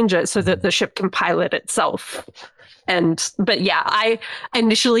and change it so that the ship can pilot itself. But yeah, I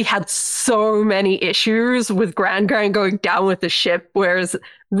initially had so many issues with Grand going down with the ship, whereas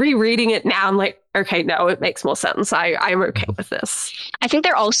rereading it now, I'm like, okay, no, it makes more sense. I'm okay with this. I think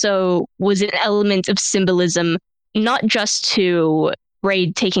there also was an element of symbolism, not just to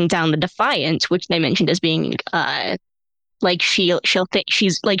Braid taking down the Defiant, which they mentioned as being like she'll think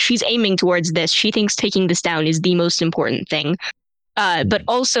she's aiming towards this. She thinks taking this down is the most important thing. But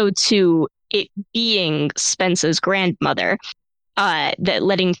also to it being Spencer's grandmother, that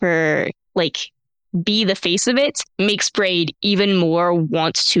letting her like be the face of it makes Braid even more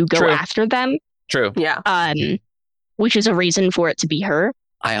want to go after them. True. Yeah. Which is a reason for it to be her.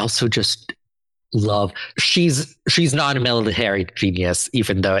 I also just love she's not a military genius,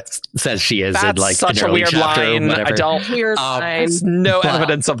 even though it says she is. That's in like such an a early weird chapter or line. whatever. I don't. There's no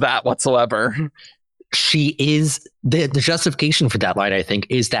evidence of that whatsoever. She is the justification for that line, I think,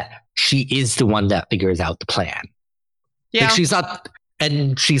 is that she is the one that figures out the plan. Yeah. Like, she's not,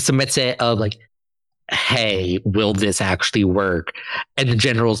 and she submits it of like, hey, will this actually work? And the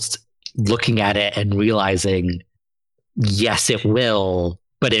general's looking at it and realizing, yes, it will,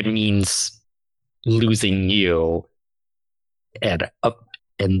 but it means losing you. And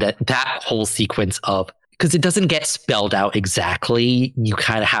that whole sequence of, because it doesn't get spelled out exactly, you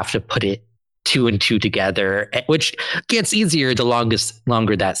kind of have to put it two and two together, which gets easier the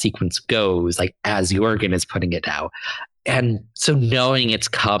longer that sequence goes, like as Jorgen is putting it out. And so knowing it's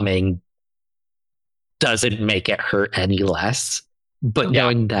coming doesn't make it hurt any less, but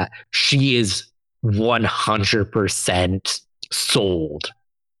knowing that she is 100% sold,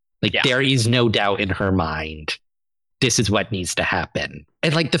 like there is no doubt in her mind, this is what needs to happen.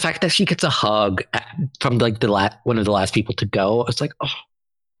 And like the fact that she gets a hug from like one of the last people to go, it's like,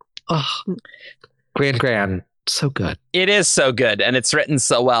 Grand, so good. It is so good, and it's written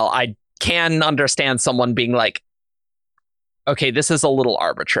so well. I can understand someone being like, okay, this is a little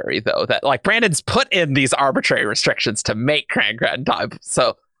arbitrary, though. That like Brandon's put in these arbitrary restrictions to make Grand time.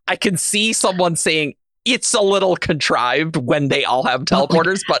 So I can see someone saying it's a little contrived when they all have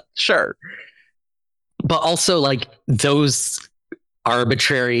teleporters, but sure. But also, like, those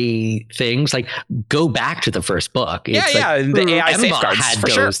arbitrary things, like, go back to the first book. It's the AI safeguards had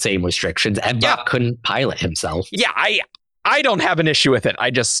those same restrictions. Embot couldn't pilot himself. Yeah, I don't have an issue with it. I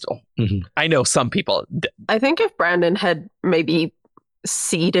just I know some people. I think if Brandon had maybe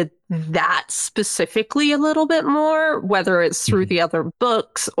seeded that specifically a little bit more, whether it's through the other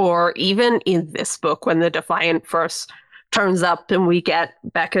books or even in this book when the Defiant first turns up and we get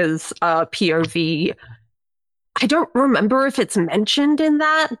Becca's POV. I don't remember if it's mentioned in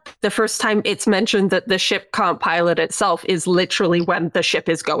that. The first time it's mentioned that the ship can't pilot itself is literally when the ship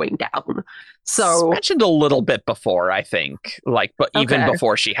is going down. So it's mentioned a little bit before, I think, like, but even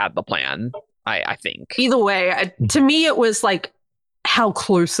before she had the plan, I think. Either way, to me, it was like how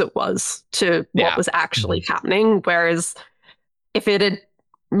close it was to what was actually happening. Whereas if it had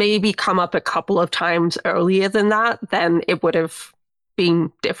maybe come up a couple of times earlier than that, then it would have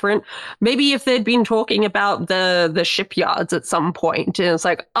been different. Maybe if they'd been talking about the shipyards at some point, and it's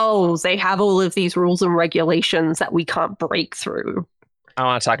like, oh, they have all of these rules and regulations that we can't break through. I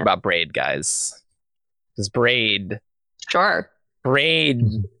want to talk about Braid, guys, because Braid Sure. Braid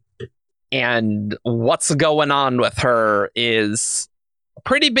and what's going on with her is a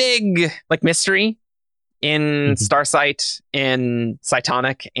pretty big like mystery in Starsight, in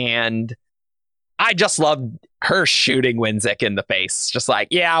Cytonic, and I just loved her shooting Winzik in the face. Just like,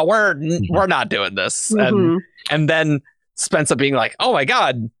 yeah, we're not doing this. And then Spencer being like, oh my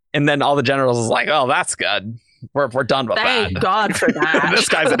God. And then all the generals is like, oh, that's good. We're done with Thank that. God for that. This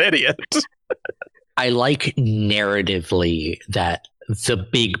guy's an idiot. I like narratively that the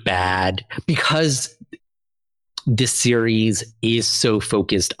big bad, because this series is so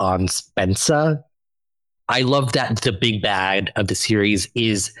focused on Spencer, I love that the big bad of the series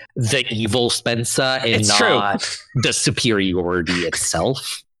is the evil Spencer and not the superiority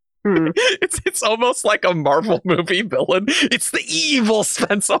itself. It's almost like a Marvel movie villain. It's the evil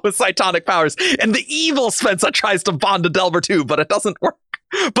Spencer with cytonic powers, and the evil Spencer tries to bond to Delver too, but it doesn't work.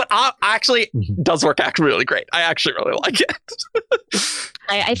 But actually does work actually really great. I actually really like it.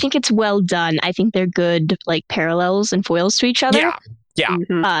 I think it's well done. I think they're good like parallels and foils to each other. Yeah.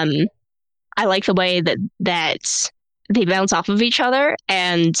 I like the way that they bounce off of each other,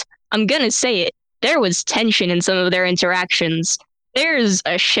 and I'm gonna say it. There was tension in some of their interactions. There's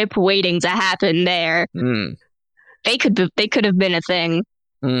a ship waiting to happen there. They could have been a thing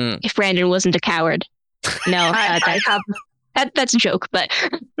if Brandon wasn't a coward. No, that's a joke, but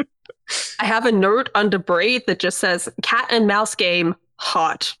I have a note under Braid that just says cat and mouse game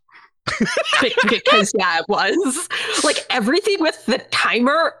hot. Because it was like everything with the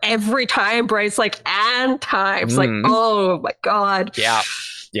timer every time Braid's like and times like, oh my God.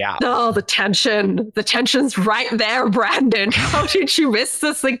 Yeah. Oh, the tension's right there, Brandon. How did you miss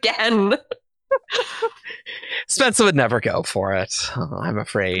this again? Spencer would never go for it, I'm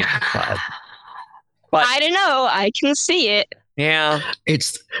afraid. But I don't know. I can see it. Yeah.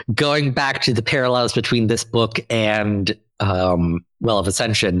 It's going back to the parallels between this book and Well of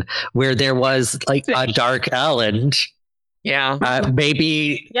Ascension, where there was like a Dark Elend. Yeah.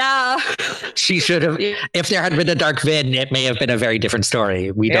 Maybe she should have, if there had been a Dark Vin, it may have been a very different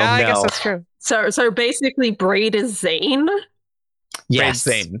story. We don't know. I guess that's true. So basically Braid is Zane? Yes.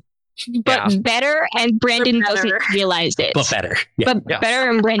 Braid's Zane. But better, and Brandon doesn't realize it. But better.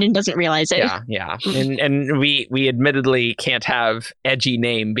 Better, and Brandon doesn't realize it. Yeah. And we admittedly can't have edgy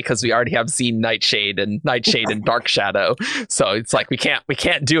name because we already have Zine Nightshade and Dark Shadow. So it's like we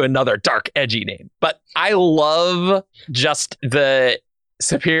can't do another dark edgy name. But I love just the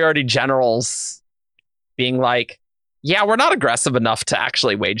superiority generals being like, yeah, we're not aggressive enough to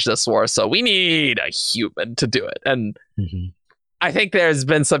actually wage this war, so we need a human to do it. And I think there's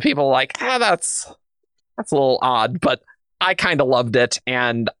been some people like, that's a little odd, but I kind of loved it.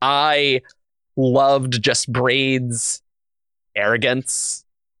 And I loved just Braid's arrogance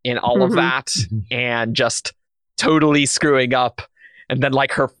in all of that and just totally screwing up. And then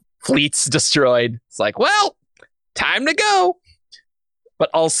like her fleet's destroyed. It's like, well, time to go.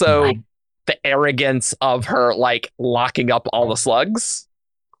 But also the arrogance of her like locking up all the slugs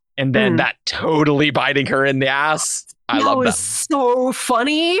and then that totally biting her in the ass. I love that. Was so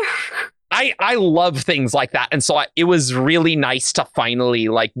funny. I love things like that. And so it was really nice to finally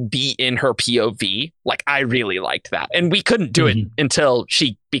like be in her POV. Like I really liked that. And we couldn't do it until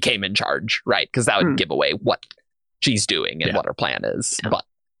she became in charge, right? Because that would give away what she's doing and what her plan is. But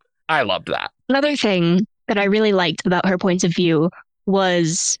I loved that. Another thing that I really liked about her point of view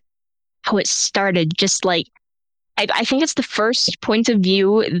was how it started. Just like, I think it's the first point of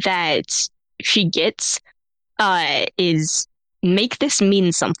view that she gets is make this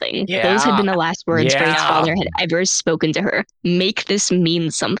mean something. Those had been the last words Braid's father had ever spoken to her. Make this mean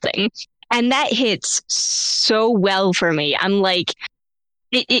something. And that hits so well for me. I'm like,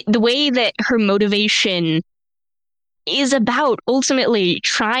 the way that her motivation is about ultimately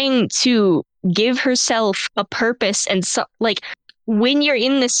trying to give herself a purpose. And so, like, when you're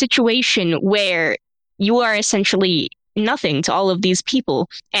in this situation where you are essentially nothing to all of these people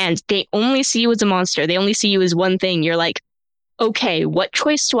and they only see you as a monster, they only see you as one thing, you're like, okay, what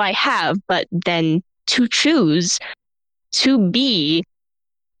choice do I have but then to choose to be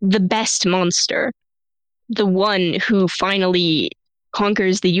the best monster, the one who finally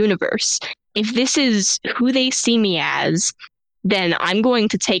conquers the universe? If this is who they see me as, then I'm going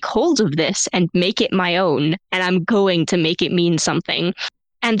to take hold of this and make it my own, and I'm going to make it mean something.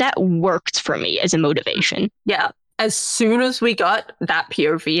 And that worked for me as a motivation. Yeah. As soon as we got that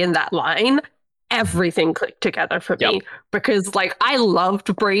POV and that line, everything clicked together for Yep. me because like I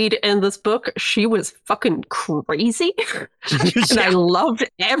loved Braid in this book. She was fucking crazy. And I loved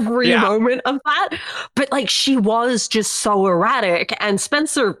every moment of that. But like she was just so erratic. And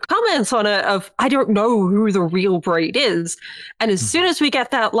Spencer comments on it of I don't know who the real Braid is. And as soon as we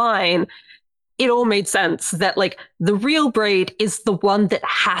get that line, it all made sense that like the real Braid is the one that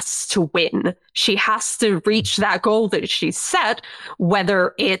has to win. She has to reach that goal that she set,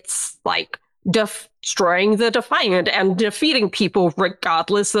 whether it's like destroying the Defiant and defeating people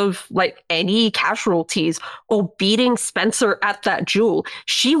regardless of like any casualties or beating Spencer at that duel.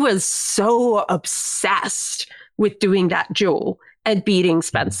 She was so obsessed with doing that duel and beating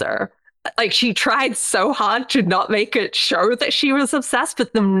Spencer. Like she tried so hard to not make it show that she was obsessed,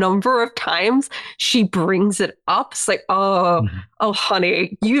 but the number of times she brings it up, it's like, oh,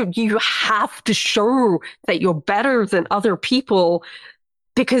 honey, you have to show that you're better than other people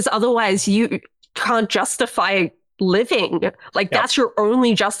because otherwise you can't justify living. Like that's your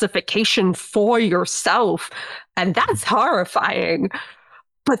only justification for yourself. And that's horrifying.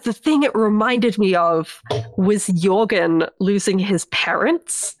 But the thing it reminded me of was Jorgen losing his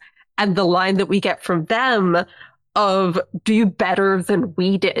parents and the line that we get from them of do better than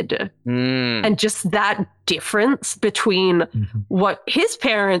we did. And just that difference between what his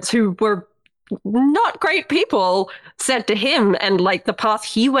parents, who were not great people, said to him and like the path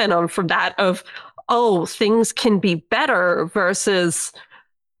he went on from that of, oh, things can be better versus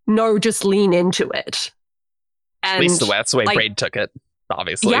no, just lean into it. And at least that's the way like, Braid took it,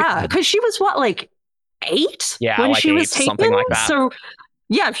 obviously. Yeah, because she was what, like 8? Yeah, when like she 8, was taken? something like that. So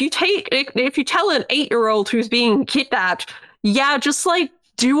yeah, if you tell an 8-year-old who's being kidnapped, yeah, just like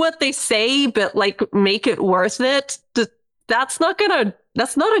do what they say, but like make it worth it. That's not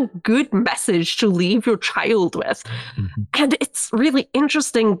a good message to leave your child with. And it's really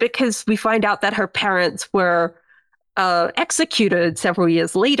interesting because we find out that her parents were executed several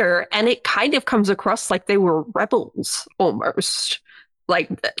years later, and it kind of comes across like they were rebels almost. Like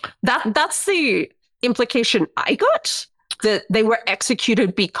that's the implication I got, that they were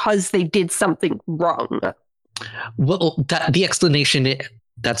executed because they did something wrong. Well, the explanation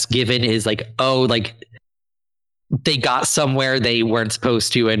that's given is like, oh, like they got somewhere they weren't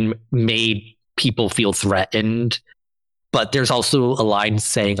supposed to and made people feel threatened. But there's also a line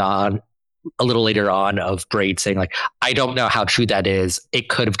saying on a little later on of Braid saying like, I don't know how true that is. It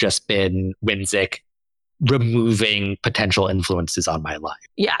could have just been Winzik removing potential influences on my life.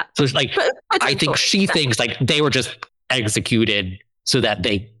 Yeah. So it's like, I think she thinks like they were just executed so that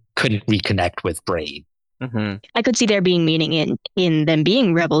they couldn't reconnect with Braid. I could see there being meaning in them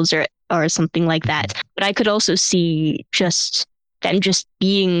being rebels or something like that. But I could also see them just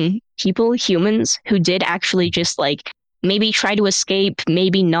being people, humans, who did actually just like maybe try to escape,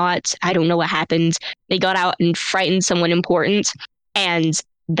 maybe not. I don't know what happened. They got out and frightened someone important, and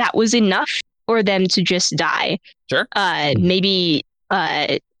that was enough for them to just die. Sure. Maybe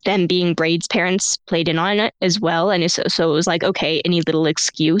them being Braid's parents played in on it as well. And so it was like, okay, any little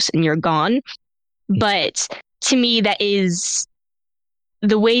excuse and you're gone. But to me, that is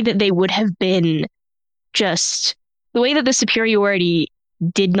the way that they would have been, just the way that the superiority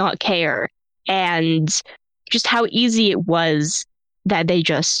did not care, and just how easy it was that they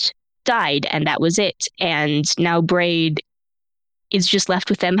just died and that was it. And now Braid is just left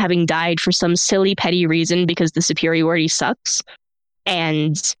with them having died for some silly, petty reason because the superiority sucks.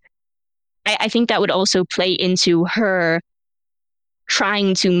 And I think that would also play into her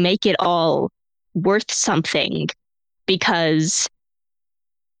trying to make it all worth something, because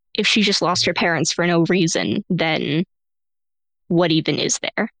if she just lost her parents for no reason, then what even is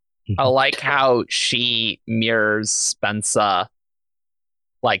there? I like how she mirrors Spencer,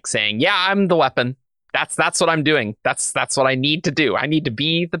 like saying, yeah, I'm the weapon. That's what I'm doing. That's what I need to do. I need to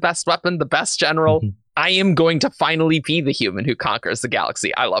be the best weapon, the best general. I am going to finally be the human who conquers the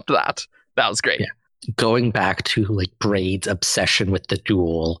galaxy. I loved that. That was great. Yeah. Going back to like Braid's obsession with the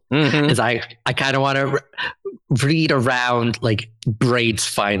duel, is I kind of want to read around like Braid's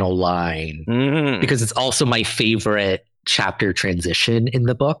final line, because it's also my favorite chapter transition in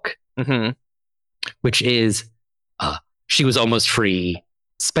the book, which is she was almost free.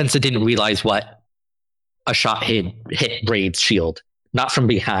 Spencer didn't realize what a shot hit Braid's shield, not from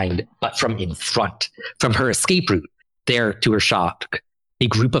behind, but from in front, from her escape route. There, to her shock, a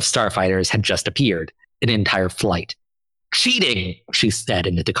group of starfighters had just appeared, an entire flight. Cheating, she said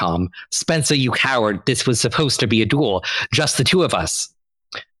in the decom. Spencer, you coward, this was supposed to be a duel, just the two of us.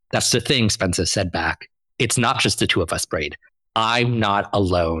 That's the thing, Spencer said back. It's not just the two of us, Braid. I'm not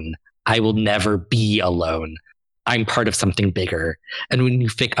alone. I will never be alone. I'm part of something bigger. And when you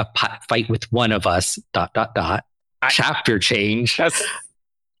pick a fight with one of us, ... chapter change.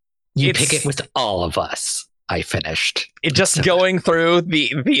 You pick it with all of us. I finished. It just going through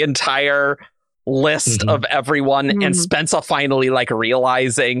the entire list of everyone, and Spencer finally like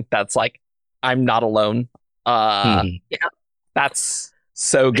realizing that's like, I'm not alone. Yeah, that's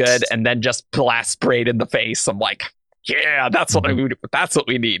so good. And then just blast Braid in the face. I'm like, yeah, that's what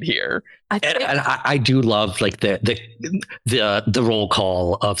we need here. And I do love like the roll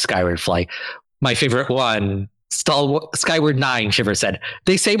call of Skyward Flight. My favorite one, Skyward 9, Shiver said,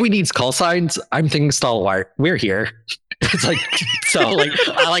 they say we need call signs. I'm thinking Stalwart. We're here. It's like, so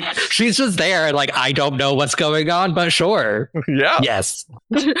like, she's just there and like, I don't know what's going on, but sure. Yeah. Yes.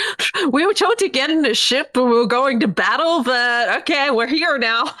 We were told to get in a ship and we were going to battle, but okay, we're here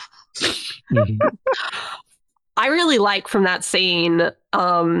now. I really like from that scene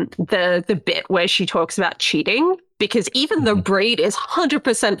the bit where she talks about cheating, because even though Braid is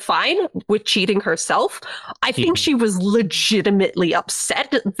 100% fine with cheating herself, I think she was legitimately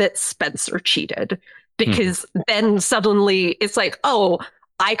upset that Spencer cheated, because then suddenly it's like, oh,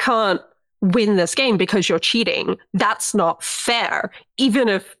 I can't win this game because you're cheating. That's not fair. Even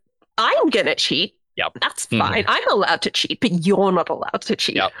if I'm going to cheat, that's fine. I'm allowed to cheat, but you're not allowed to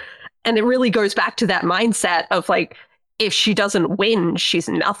cheat. And it really goes back to that mindset of like, if she doesn't win, she's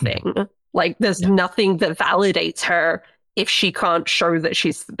nothing. Like there's nothing that validates her if she can't show that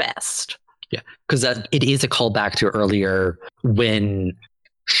she's the best. Yeah, because it is a callback to earlier when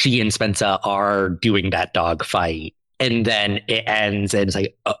she and Spencer are doing that dog fight. And then it ends and it's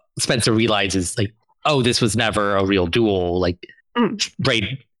like, Spencer realizes like, oh, this was never a real duel. Like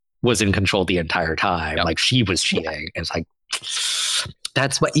Braid was in control the entire time. Like she was cheating. It's like,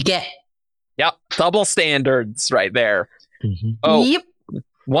 that's what you get. Yep. Double standards right there. Oh,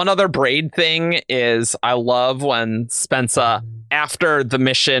 one other Braid thing is I love when Spencer, after the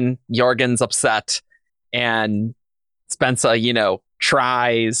mission, Jorgen's upset and Spencer,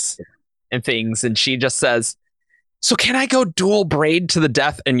 tries and things. And she just says, so can I go dual Braid to the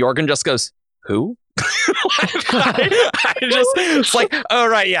death? And Jorgen just goes, who? I just, it's like, oh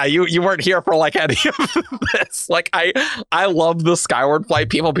right, yeah, you weren't here for like any of this. Like I love the Skyward Flight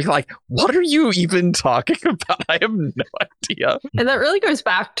people be like, what are you even talking about? I have no idea. And that really goes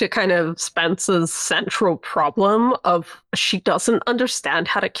back to kind of Spencer's central problem of she doesn't understand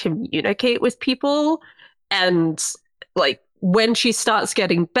how to communicate with people. And like when she starts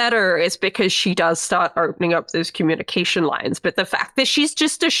getting better, it's because she does start opening up those communication lines. But the fact that she's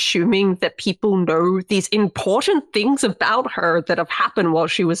just assuming that people know these important things about her that have happened while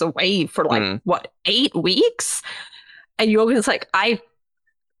she was away for like, 8 weeks? And Jorgen's like, I'm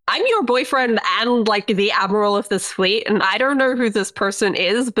your boyfriend and like the admiral of this fleet, and I don't know who this person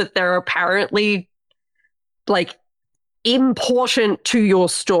is, but they're apparently like important to your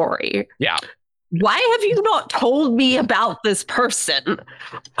story. Yeah. Why have you not told me about this person?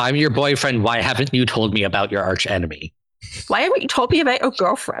 I'm your boyfriend. Why haven't you told me about your arch enemy? Why haven't you told me about your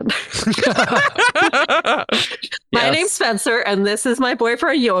girlfriend? My name's Spencer, and this is my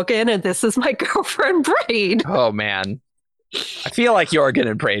boyfriend Jorgen, and this is my girlfriend Braid. Oh man, I feel like Jorgen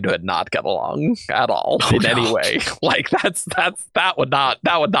and Braid would not get along at all in any way. Like that would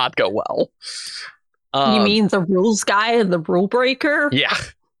not go well. You mean the rules guy and the rule breaker? Yeah.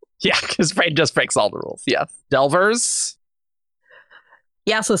 Yeah, because Braid just breaks all the rules. Yes. Delvers?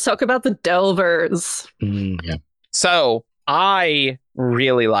 Yeah, so let's talk about the Delvers. Yeah. So, I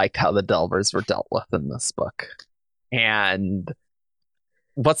really liked how the Delvers were dealt with in this book. And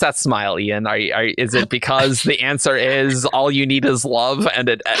what's that smile, Ian? Is it because the answer is all you need is love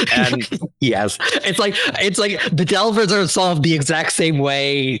and yes. It's like the Delvers are solved the exact same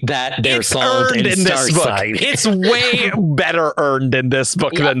way that they're solved in this book. It's way better earned in this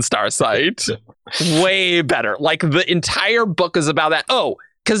book than Starsight. Way better. Like the entire book is about that. Oh,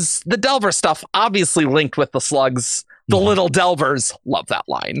 because the Delver stuff obviously linked with the slugs. The little Delvers, love that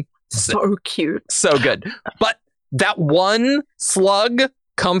line. So cute. So good. But that one slug,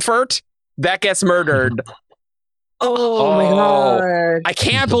 Comfort, that gets murdered. Oh my god. I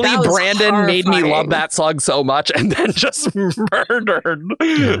can't believe Brandon made me love that slug so much and then just murdered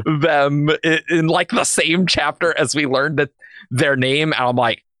them in like the same chapter as we learned that their name. And I'm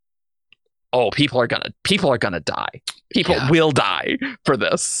like, oh, people are gonna die. People will die for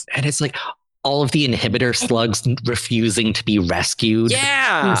this. And it's like all of the inhibitor slugs refusing to be rescued.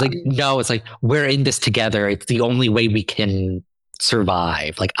 Yeah. It's like, no, it's like, we're in this together. It's the only way we can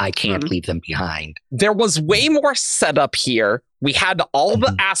survive. Like, I can't leave them behind. There was way more setup here. We had all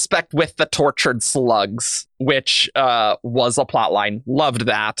the aspect with the tortured slugs, which was a plot line. Loved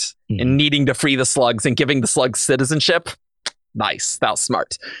that. And needing to free the slugs and giving the slugs citizenship. Nice. That was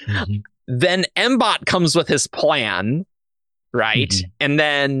smart. Then Mbot comes with his plan, right? And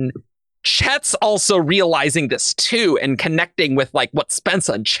then Chet's also realizing this too and connecting with like what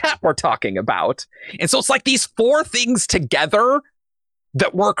Spencer and Chet were talking about. And so it's like these four things together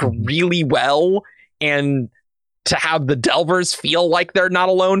that work really well, and to have the Delvers feel like they're not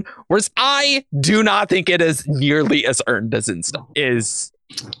alone. Whereas I do not think it is nearly as earned as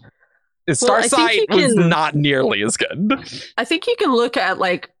Starsight was not nearly as good. I think you can look at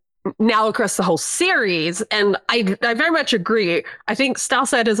like now across the whole series, and I very much agree. I think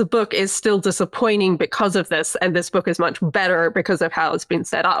Starsight as a book is still disappointing because of this, and this book is much better because of how it's been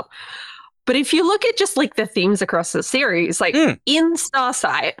set up. But if you look at just like the themes across the series, like in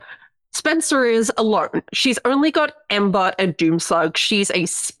Starsight, Spencer is alone. She's only got Mbot and Doomslug. She's a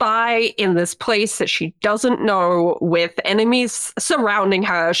spy in this place that she doesn't know, with enemies surrounding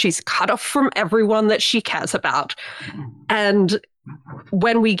her. She's cut off from everyone that she cares about. And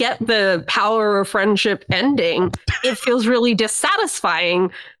when we get the power of friendship ending, it feels really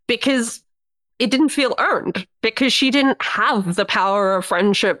dissatisfying because it didn't feel earned, because she didn't have the power of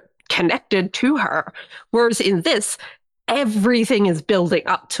friendship connected to her. Whereas in this, everything is building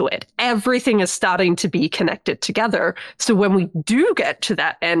up to it. Everything is starting to be connected together. So when we do get to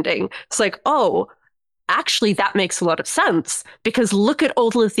that ending, it's like, oh, actually, that makes a lot of sense, because look at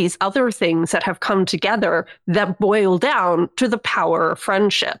all of these other things that have come together that boil down to the power of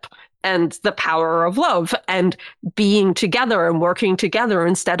friendship and the power of love and being together and working together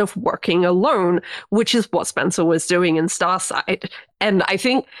instead of working alone, which is what Spencer was doing in Starsight. And I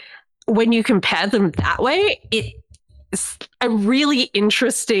think when you compare them that way, it's a really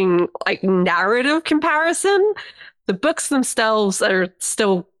interesting like narrative comparison. The books themselves are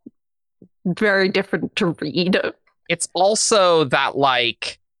still very different to read. It's also that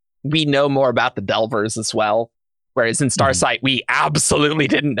like we know more about the Delvers as well, whereas in Starsight we absolutely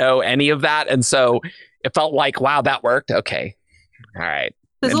didn't know any of that, and so it felt like, wow, that worked. Okay, all right.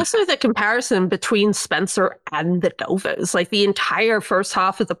 There's also the comparison between Spencer and the Delvers. Like the entire first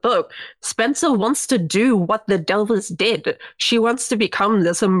half of the book, Spencer wants to do what the Delvers did. She wants to become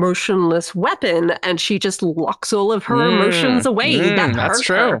this emotionless weapon, and she just locks all of her emotions away that hurt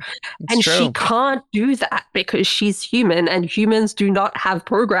her. And she can't do that because she's human, and humans do not have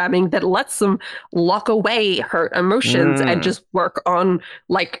programming that lets them lock away her emotions and just work on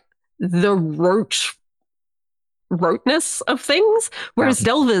like the roteness of things, whereas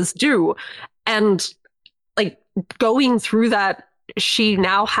Delvers do. And like going through that, she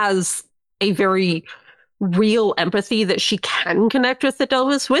now has a very real empathy that she can connect with the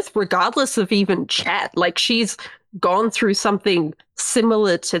Delvers with, regardless of even Chet. Like she's gone through something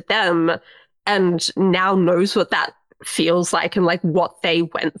similar to them and now knows what that feels like and like what they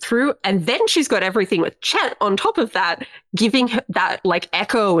went through. And then she's got everything with Chet on top of that, giving her that like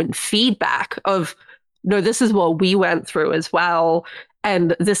echo and feedback of, no, this is what we went through as well,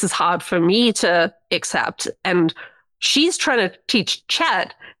 and this is hard for me to accept. And she's trying to teach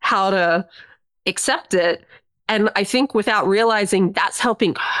Chet how to accept it. And I think without realizing, that's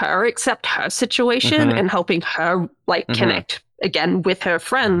helping her accept her situation and helping her like connect again with her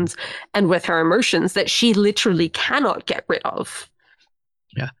friends and with her emotions that she literally cannot get rid of.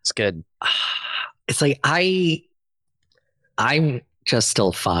 Yeah, it's good. It's like I'm just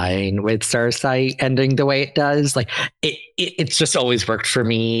still fine with Starsight ending the way it does. Like it's just always worked for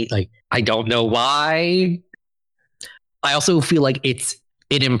me. Like I don't know why. I also feel like it's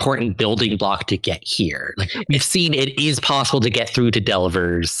an important building block to get here. Like we've seen, it is possible to get through to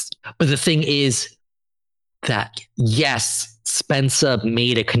Delvers, but the thing is that yes, Spencer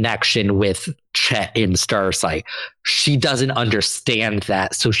made a connection with Chet in Starsight. She doesn't understand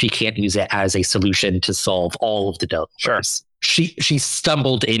that, so she can't use it as a solution to solve all of the Delvers. Sure. She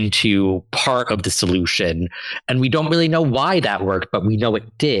stumbled into part of the solution, and we don't really know why that worked, but we know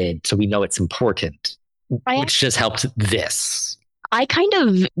it did, so we know it's important, which just helped this. I kind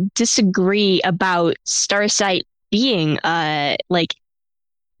of disagree about Starsight being like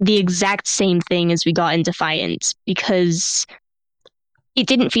the exact same thing as we got in Defiant, because it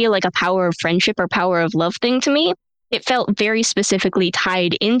didn't feel like a power of friendship or power of love thing to me. It felt very specifically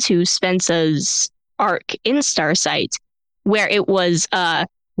tied into Spencer's arc in Starsight, where it was,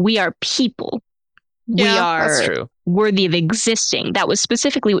 we are people. Yeah, we are that's true. Worthy of existing. That was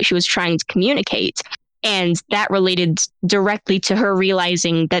specifically what she was trying to communicate. And that related directly to her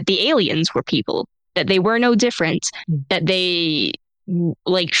realizing that the aliens were people. that they were no different, that they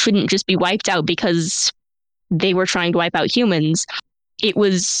like shouldn't just be wiped out because they were trying to wipe out humans. It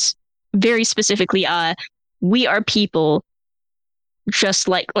was very specifically, we are people, just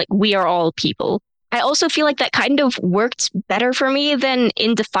like we are all people. I also feel like that kind of worked better for me than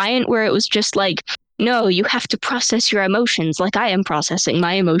in Defiant, where it was just like, no, you have to process your emotions like I am processing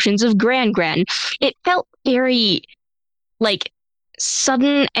my emotions of Gran. It felt very like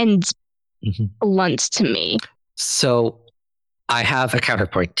sudden and blunt to me. So I have a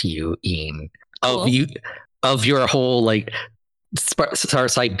counterpoint to you, Ian, Cool. of your whole like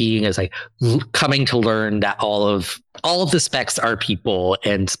Starsight being as like coming to learn that all of the specs are people,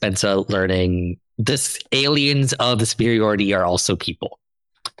 and Spencer learning this aliens of the superiority are also people.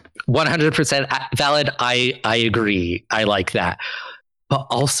 100% valid. I agree. I like that. But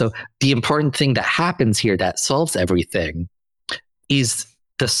also the important thing that happens here that solves everything is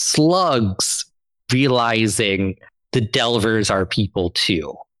the slugs realizing the Delvers are people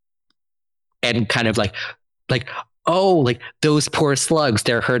too. And kind of like, oh, like those poor slugs,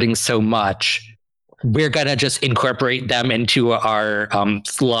 they're hurting so much. We're going to just incorporate them into our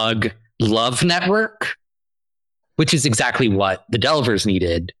slug love network, which is exactly what the Delvers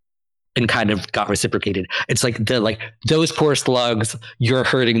needed and kind of got reciprocated. It's like those poor slugs, you're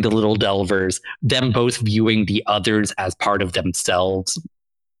hurting the little Delvers, them both viewing the others as part of themselves.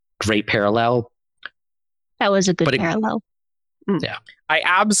 Great parallel. That was a good parallel. Yeah. I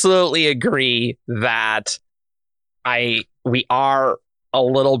absolutely agree that we are a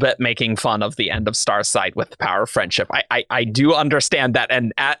little bit making fun of the end of Starsight with the power of friendship. I do understand that.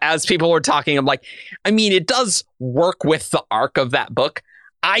 And as people were talking, I'm like, I mean, it does work with the arc of that book.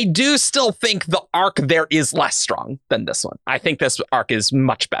 I do still think the arc there is less strong than this one. I think this arc is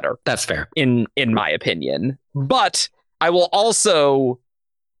much better. That's fair. In my opinion. But I will also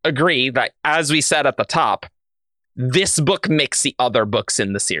agree that, as we said at the top, this book makes the other books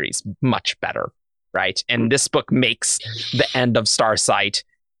in the series much better, right? And this book makes the end of Starsight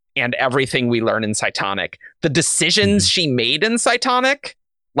and everything we learn in Cytonic. The decisions she made in Cytonic,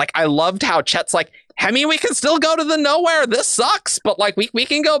 like, I loved how Chet's like, I mean, we can still go to the nowhere. This sucks, but like we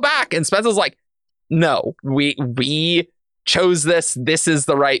can go back. And Spencer's like, no, we chose this. This is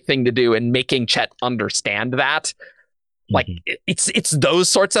the right thing to do. And making Chet understand that, like, it's those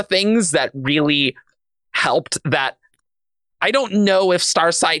sorts of things that really helped. That I don't know if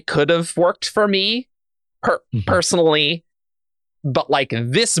Starsight could have worked for me personally, but like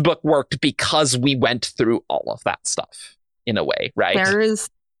this book worked because we went through all of that stuff in a way, right? There is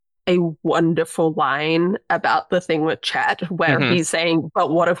a wonderful line about the thing with Chet where he's saying,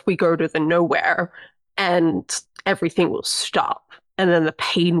 but what if we go to the nowhere and everything will stop and then the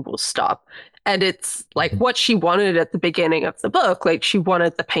pain will stop? And it's like what she wanted at the beginning of the book, like she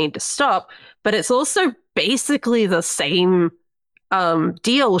wanted the pain to stop, but it's also basically the same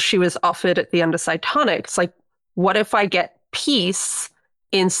deal she was offered at the end of Cytonic. It's like, what if I get peace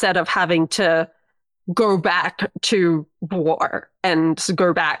instead of having to go back to war and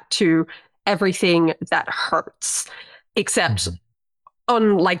go back to everything that hurts, except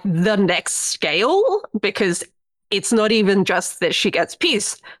on like the next scale, because it's not even just that she gets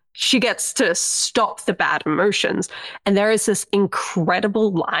peace, she gets to stop the bad emotions. And there is this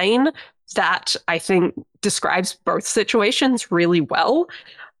incredible line that I think describes both situations really well.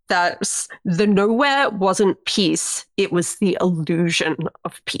 That the nowhere wasn't peace, it was the illusion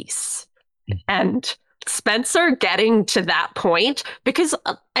of peace. And Spencer getting to that point, because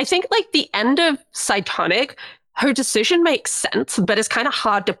I think like the end of Cytonic, her decision makes sense, but it's kind of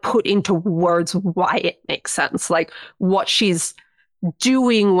hard to put into words why it makes sense, like what she's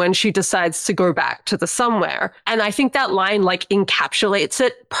doing when she decides to go back to the somewhere. And I think that line like encapsulates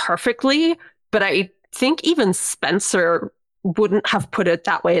it perfectly, but I think even Spencer wouldn't have put it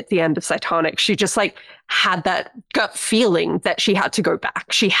that way at the end of Cytonic. She just like had that gut feeling that she had to go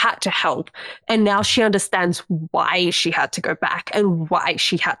back. She had to help. And now she understands why she had to go back and why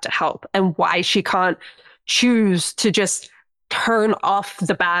she had to help and why she can't choose to just turn off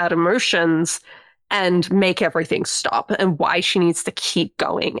the bad emotions and make everything stop, and why she needs to keep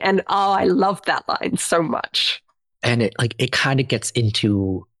going. And oh, I love that line so much. And it kind of gets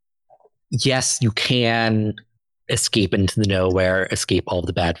into, yes, you can escape into the nowhere, escape all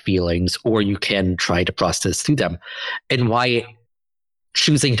the bad feelings, or you can try to process through them. And why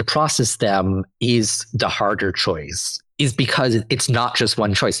choosing to process them is the harder choice is because it's not just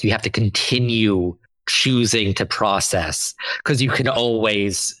one choice. You have to continue choosing to process, because you can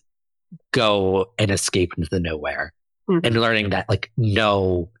always go and escape into the nowhere. And learning that, like,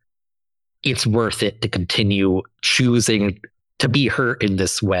 no, it's worth it to continue choosing to be hurt in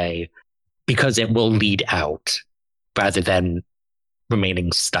this way, because it will lead out rather than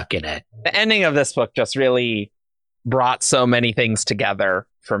remaining stuck in it. The ending of this book just really brought so many things together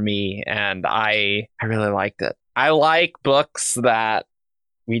for me, and I really liked it. I like books that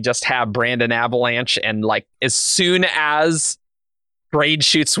we just have Brandon Avalanche, and like as soon as Braid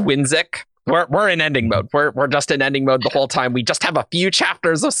shoots Winzik, we're in ending mode. We're just in ending mode the whole time. We just have a few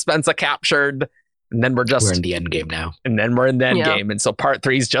chapters of Spensa captured, and then we're in the end game now. And then we're in the end game, and so part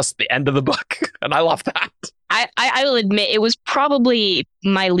 3 is just the end of the book, and I love that. I will admit it was probably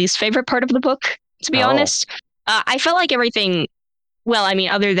my least favorite part of the book, to be honest. I felt like everything, well, I mean,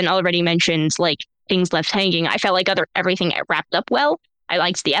 other than already mentioned, like things left hanging, I felt like everything wrapped up well. I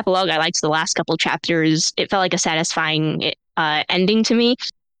liked the epilogue. I liked the last couple chapters. It felt like a satisfying ending to me.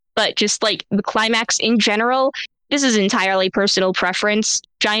 But just like the climax in general, this is entirely personal preference.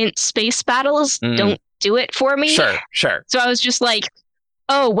 Giant space battles don't do it for me. Sure. So I was just like,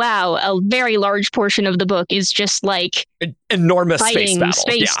 oh, wow, a very large portion of the book is just like enormous fighting,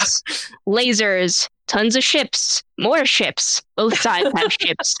 space battle. Lasers, tons of ships, more ships. Both sides have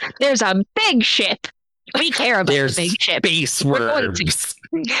ships. There's a big ship. We care about the big ship. Space worms.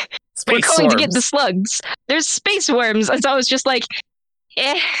 We're going to get the slugs. There's space worms. And so I was just like,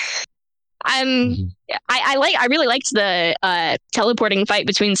 I really liked the teleporting fight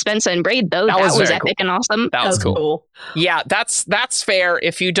between Spensa and Braid, though. That was epic and awesome. That was cool. Yeah, that's fair.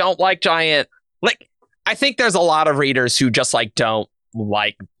 If you don't like giant, like, I think there's a lot of readers who just like don't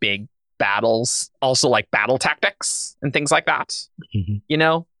like big battles, also like battle tactics and things like that. You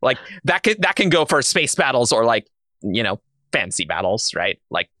know, like that can go for space battles or like, you know, fantasy battles, right?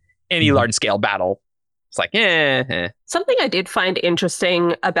 Like any large scale battle. It's like, Something I did find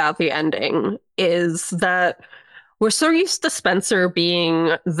interesting about the ending is that we're so used to Spencer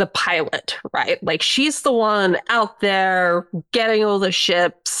being the pilot, right? Like she's the one out there getting all the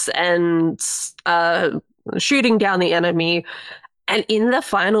ships and shooting down the enemy. And in the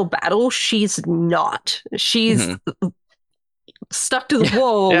final battle, she's not. She's stuck to the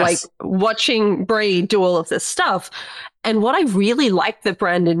wall, like watching Braid do all of this stuff. And what I really like that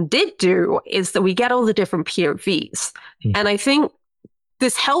Brandon did do is that we get all the different POVs. And I think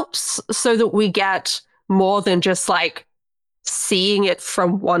this helps so that we get more than just like seeing it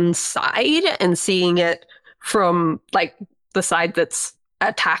from one side and seeing it from like the side that's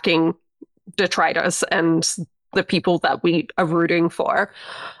attacking detritus and the people that we are rooting for.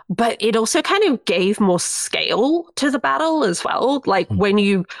 But it also kind of gave more scale to the battle as well. Like when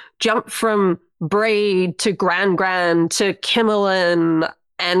you jump from Braid to Grand to Kimmelin,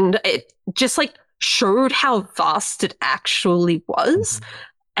 and it just like showed how vast it actually was.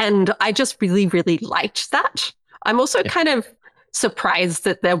 And I just really, really liked that. I'm also kind of surprised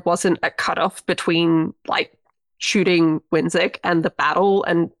that there wasn't a cutoff between like shooting Winzik and the battle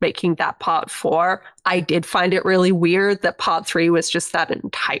and making that part 4. I did find it really weird that part 3 was just that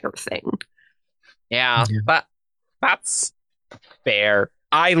entire thing. Yeah, but that's fair.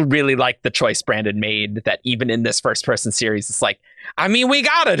 I really like the choice Brandon made that even in this first person series, it's like, I mean, we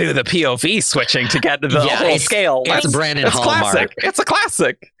gotta do the POV switching to get to the whole scale. It's Brandon Hallmark. Classic. It's a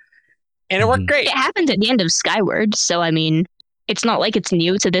classic. And it worked great. It happened at the end of Skyward, so I mean, it's not like it's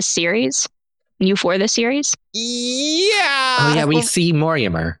new to this series. New for this series? Yeah. Oh yeah, we see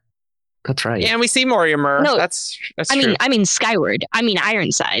Mortimer. That's right. Yeah, and we see Mortimer. No, that's true. I mean Skyward. I mean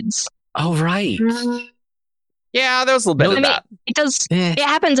Ironsides. Oh right. Yeah, there was a little bit of that. It does. It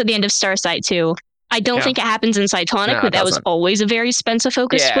happens at the end of Starsight too. I don't think it happens in Cytonic, but that was always a very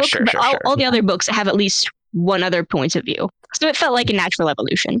Spensa-focused book. But all the other books have at least one other point of view. So it felt like a natural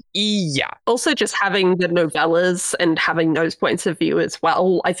evolution. Yeah. Also, just having the novellas and having those points of view as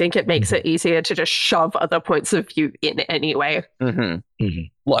well, I think it makes it easier to just shove other points of view in anyway.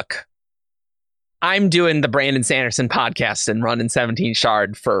 Look, I'm doing the Brandon Sanderson podcast and running 17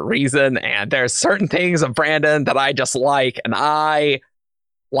 Shard for a reason, and there's certain things of Brandon that I just like, and I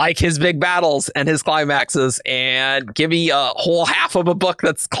like his big battles and his climaxes, and give me a whole half of a book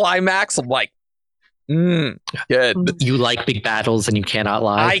that's climax. I'm like, good. You like big battles and you cannot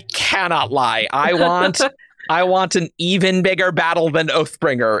lie. I cannot lie. I want an even bigger battle than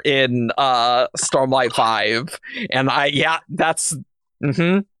Oathbringer in Stormlight 5. And that's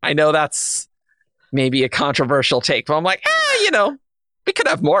I know that's maybe a controversial take, but I'm like, you know, we could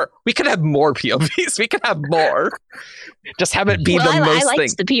have more. We could have more POVs. We could have more. Just have it be the most I thing.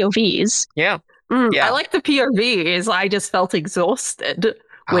 liked the POVs. Yeah. I like the POVs. I just felt exhausted,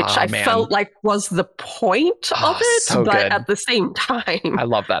 which I felt like was the point of it, so but good. at the same time. I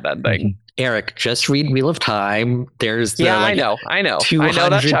love that ending. Eric, just read Wheel of Time. There's the I know. I know that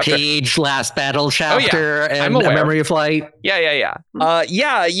 200-page last battle chapter and A Memory of Light. Yeah.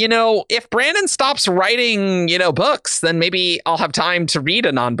 If Brandon stops writing, books, then maybe I'll have time to read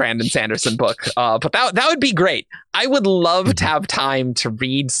a non-Brandon Sanderson book. But that would be great. I would love to have time to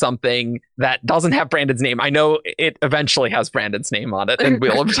read something that doesn't have Brandon's name. I know it eventually has Brandon's name on it in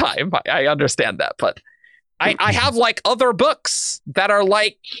Wheel of Time. I understand that, but I have like other books that are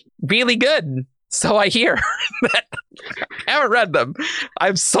like really good. So I hear that I haven't read them. I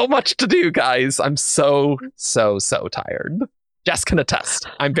have so much to do, guys. I'm so tired. Jess can attest.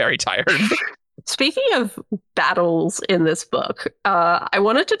 I'm very tired. Speaking of battles in this book, I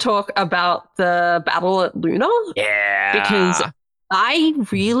wanted to talk about the battle at Luna. Yeah. Because I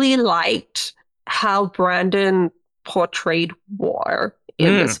really liked how Brandon portrayed war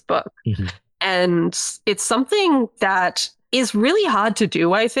in this book. Mm-hmm. And it's something that is really hard to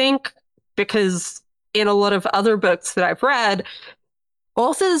do, I think, because in a lot of other books that I've read,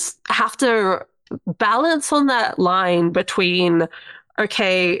 authors have to balance on that line between,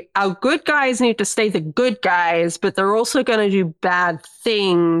 okay, our good guys need to stay the good guys, but they're also going to do bad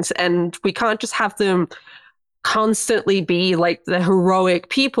things, and we can't just have them constantly be like the heroic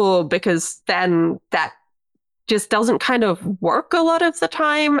people, because then that just doesn't kind of work a lot of the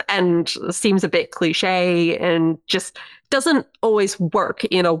time and seems a bit cliche and just doesn't always work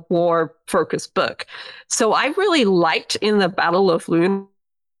in a war-focused book. So I really liked in the Battle of Luna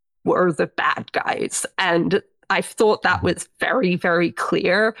were the bad guys. And I thought that was very, very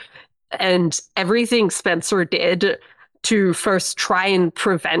clear. And everything Spencer did to first try and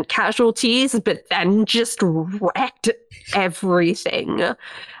prevent casualties, but then just wrecked everything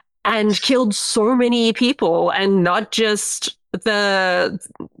and killed so many people, and not just they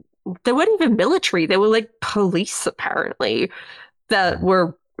weren't even military. They were like police, apparently, that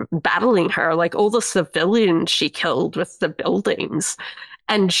were battling her, like all the civilians she killed with the buildings.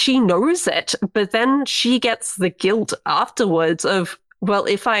 And she knows it, but then she gets the guilt afterwards of, well,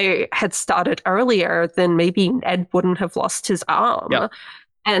 if I had started earlier, then maybe Ned wouldn't have lost his arm. Yep.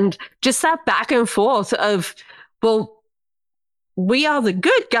 And just that back and forth of, well, we are the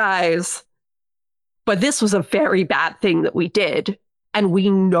good guys, but this was a very bad thing that we did. And we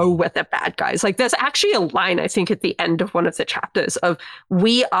know we're the bad guys. Like, there's actually a line, I think, at the end of one of the chapters of,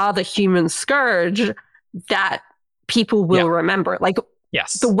 we are the human scourge that people will remember. Like,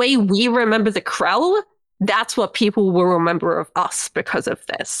 yes, the way we remember the Krell, that's what people will remember of us because of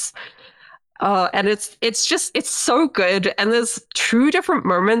this. And it's so good. And there's two different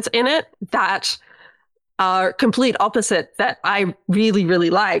moments in it that are complete opposite that I really,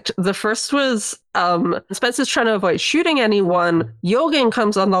 really liked. The first was Spencer's trying to avoid shooting anyone. Jorgen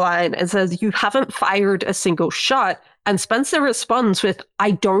comes on the line and says, "You haven't fired a single shot." And Spencer responds with,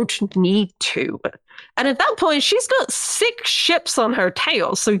 "I don't need to." And at that point, she's got 6 ships on her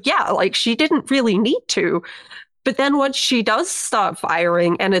tail. So yeah, like, she didn't really need to. But then once she does start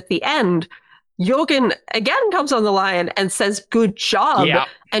firing, and at the end, Jorgen again comes on the line and says, "Good job." Yeah.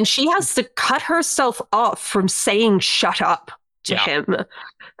 And she has to cut herself off from saying "shut up" to him.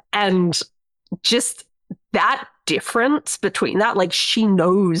 And just that difference between that, like, she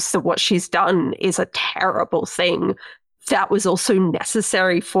knows that what she's done is a terrible thing that was also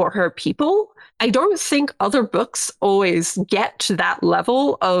necessary for her people. I don't think other books always get to that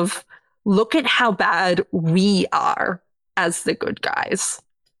level of, look at how bad we are as the good guys.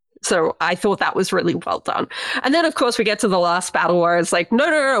 So I thought that was really well done. And then, of course, we get to the last battle where it's like,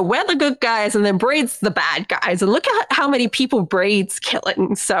 no, we're the good guys, and then Braid's the bad guys. And look at how many people Braid's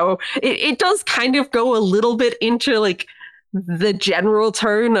killing. So it does kind of go a little bit into like the general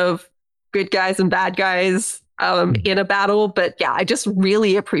tone of good guys and bad guys in a battle. But yeah, I just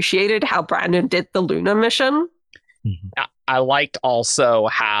really appreciated how Brandon did the Luna mission. I liked also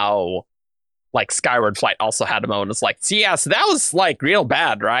how, like, Skyward Flight also had a moment. It's like, yes, that was like real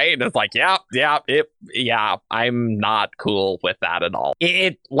bad, right? And it's like, yeah, I'm not cool with that at all.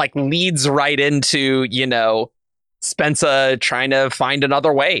 It like leads right into, Spencer trying to find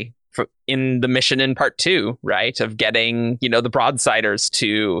another way in the mission in part 2, right? Of getting, the Broadsiders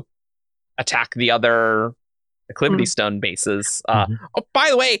to attack the other Acclivity Stone bases. Oh, by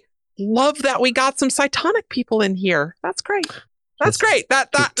the way, love that we got some Cytonic people in here. That's great. That's great.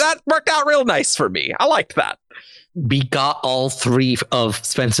 That worked out real nice for me. I liked that. We got all 3 of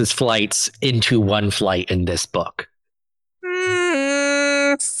Spencer's flights into one flight in this book.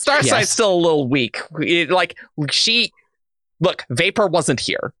 Starsight's still a little weak. Look, Vapor wasn't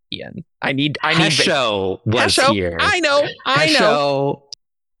here, Ian. I need Hesho was here. I know.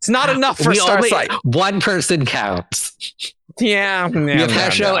 It's not enough for Starsight. One person counts. Yeah. We have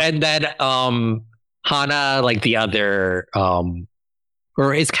Hesho and then Hana, like the other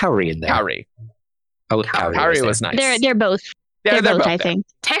or is Kaori in there? Kaori. Oh, Kaori was nice. They're both. Yeah, they're both, I there. think.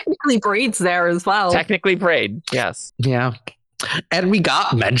 Technically, Braid's there as well. Technically Braid, yes. Yeah. And we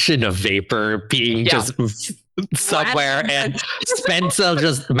got mention of Vapor being just somewhere, and Spencer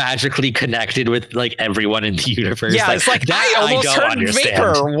just magically connected with like everyone in the universe. Yeah, it's like that I almost heard understand.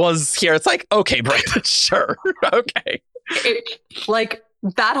 Vapor was here. It's like, okay, Braid, sure. Okay. Like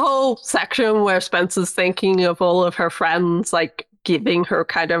that whole section where Spencer's thinking of all of her friends, like giving her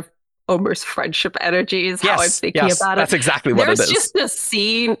kind of almost friendship energy is how I'm thinking about it. That's exactly what it is. There's just a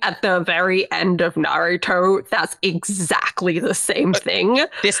scene at the very end of Naruto that's exactly the same thing.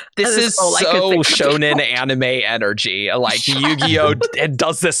 This is so shonen anime energy. Like Yu-Gi-Oh! It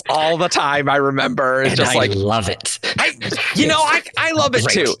does this all the time. I remember. It's just I like love it. I love it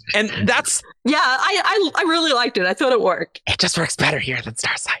too. And that's I really liked it. I thought it worked. It just works better here than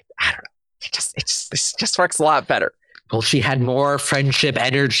Starside. I don't know. It just works a lot better. Well, she had more friendship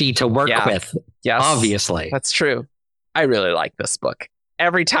energy to work with. Yes. Obviously. That's true. I really like this book.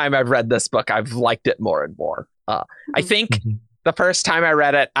 Every time I've read this book, I've liked it more and more. I think the first time I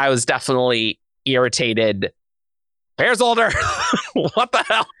read it, I was definitely irritated. Hair's older. What the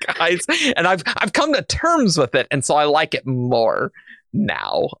hell, guys? And I've come to terms with it, and so I like it more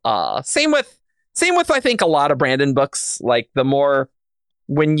now. Same with I think a lot of Brandon books. Like the more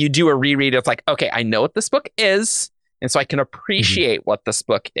when you do a reread, it's like, okay, I know what this book is. And so I can appreciate what this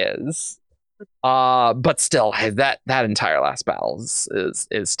book is. But still, that entire last battle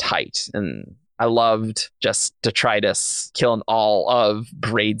is tight. And I loved just Detritus killing all of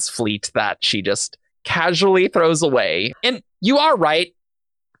Braid's fleet that she just casually throws away. And you are right,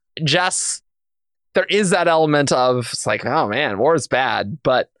 Jess. There is that element of, it's like, oh man, war is bad.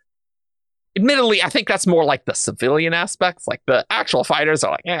 But admittedly, I think that's more like the civilian aspects. Like the actual fighters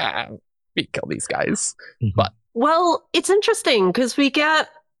are like, yeah, we kill these guys. But well, it's interesting because we get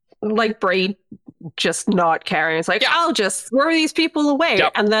like Braid just not caring. It's like, I'll just throw these people away.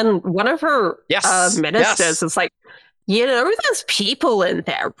 Yep. And then one of her ministers is like, there's people in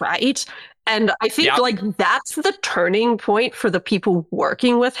there, right? And I think like that's the turning point for the people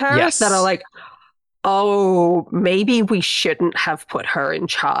working with her that are like, oh, maybe we shouldn't have put her in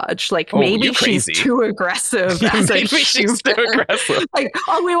charge. Like, maybe she's too aggressive as a human. She's too aggressive. Like,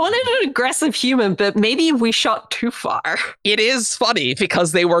 we wanted an aggressive human, but maybe we shot too far. It is funny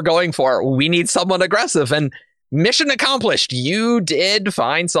because they were going for, we need someone aggressive, and mission accomplished. You did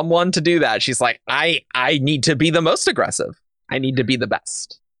find someone to do that. She's like, I need to be the most aggressive. I need to be the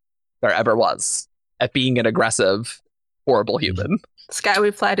best there ever was at being an aggressive, horrible human.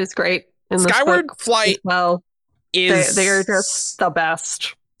 Skyward Flight is great. Skyward Flight is they're just the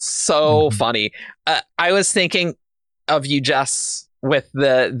best. So funny. I was thinking of you, Jess, with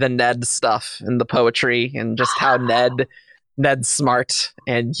the Ned stuff and the poetry and just how Ned's smart,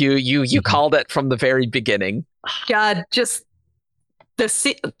 and you called it from the very beginning. God, just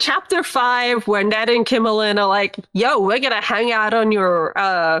the chapter 5 where Ned and Kimberlin are like, "Yo, we're gonna hang out on your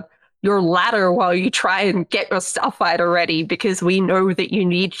ladder while you try and get your Starfighter ready because we know that you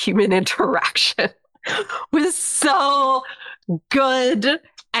need human interaction," was so good.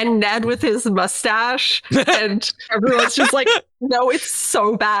 And Ned with his mustache, and everyone's just like, no, it's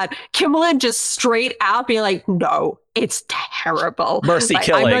so bad. Kimberlin just straight out be like, no, it's terrible. Mercy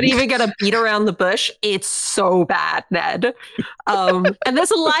killing. I'm not even going to beat around the bush. It's so bad, Ned. And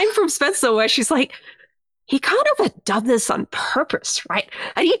there's a line from Spencer where she's like, he kind of had done this on purpose, right?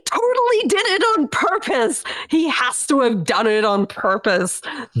 And he totally did it on purpose. He has to have done it on purpose.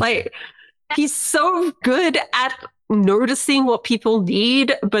 Like, he's so good at noticing what people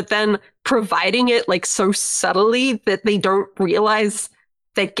need, but then providing it like so subtly that they don't realize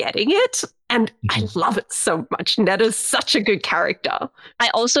they're getting it. And I love it so much. Ned is such a good character. I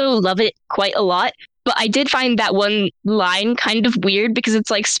also love it quite a lot. But I did find that one line kind of weird because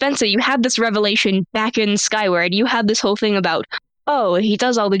it's like, Spencer, you had this revelation back in Skyward. You had this whole thing about, oh, he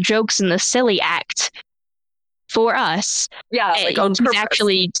does all the jokes in the silly act for us. Yeah, like on he's purpose.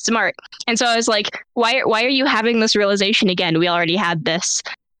 actually smart. And so I was like, why are you having this realization again? We already had this.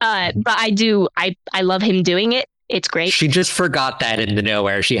 But I love him doing it. It's great. She just forgot that in the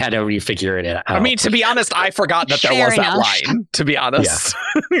nowhere. She had to refigure it out. I mean, to be honest, I forgot that there was that line, to be honest.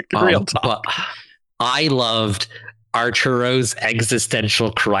 Yeah. Real talk. I loved Arturo's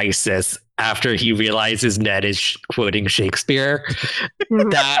existential crisis after he realizes Ned is quoting Shakespeare.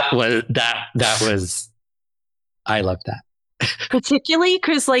 that was I loved that. Particularly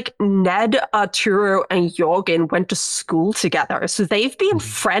because, like, Ned, Arturo, and Jorgen went to school together. So they've been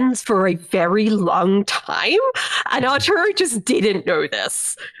friends for a very long time. And Arturo just didn't know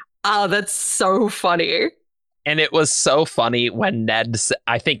this. Oh, that's so funny. And it was so funny when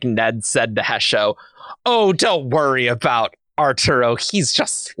I think Ned said to Hesho, "Oh, don't worry about Arturo. He's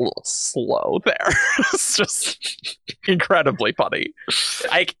just a little slow there." It's just incredibly funny.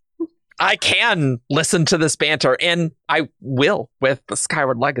 I can listen to this banter, and I will with the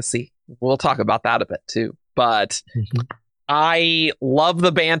Skyward Legacy. We'll talk about that a bit too. But I love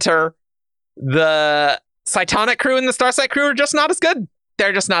the banter. The Cytonic crew and the Starsight crew are just not as good.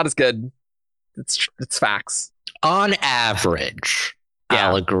 They're just not as good. It's facts. On average, Yeah.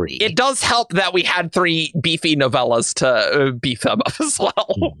 I'll agree. It does help that we had 3 beefy novellas to beef them up as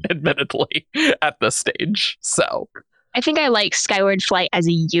well, admittedly, at this stage. So I think I like Skyward Flight as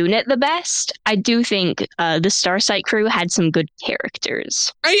a unit the best. I do think the Starsight crew had some good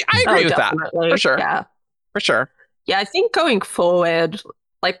characters. I agree with that. Definitely. For sure. Yeah. For sure. Yeah, I think going forward,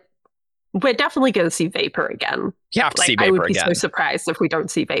 like, we're definitely going to see Vapor again. You have to Like, see I Vapor would be again. so surprised if we don't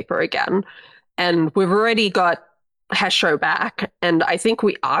see Vapor again. And we've already got Hesho back, and I think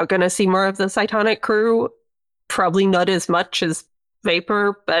we are going to see more of the Cytonic crew. Probably not as much as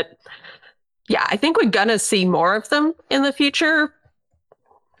Vapor, but yeah, I think we're going to see more of them in the future.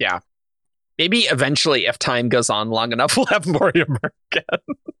 Maybe eventually, if time goes on long enough, we'll have Moriarty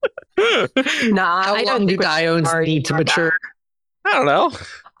again. Nah, How I long don't do think we're Diones sorry need to about that. mature? I don't know.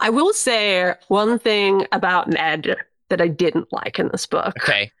 I will say one thing about Ned that I didn't like in this book.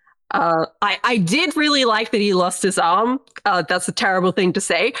 Okay. I did really like that he lost his arm. That's a terrible thing to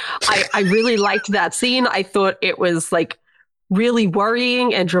say. I really liked that scene. I thought it was like really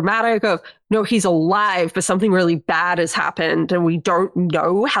worrying and dramatic of, no, he's alive, but something really bad has happened and we don't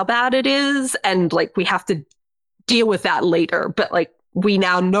know how bad it is. And like, we have to deal with that later. But like, we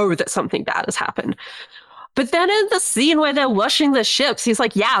now know that something bad has happened. But then in the scene where they're washing the ships, he's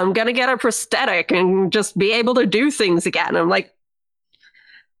like, yeah, I'm going to get a prosthetic and just be able to do things again. I'm like,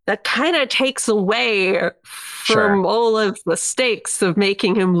 that kind of takes away from all of the stakes of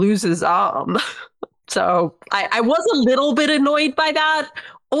making him lose his arm. So I was a little bit annoyed by that.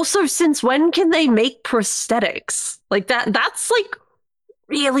 Also, since when can they make prosthetics? Like that's like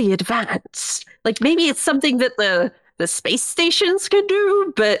really advanced. Like maybe it's something that the space stations could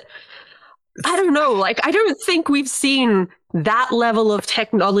do, but I don't know. Like I don't think we've seen that level of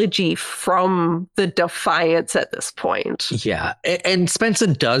technology from the Defiance at this point. Yeah, and Spencer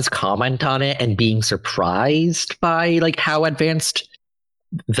does comment on it and being surprised by like how advanced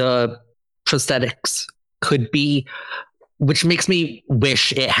the prosthetics could be, which makes me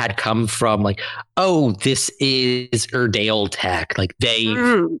wish it had come from like, oh, this is Erdale tech. Like they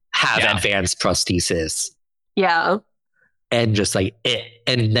have advanced prosthesis. Yeah. And just like it,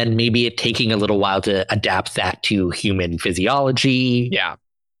 and then maybe it taking a little while to adapt that to human physiology. Yeah.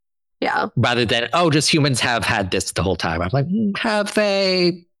 Yeah. Rather than, oh, just humans have had this the whole time. I'm like, have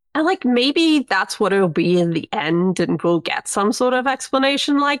they? And like maybe that's what it'll be in the end, and we'll get some sort of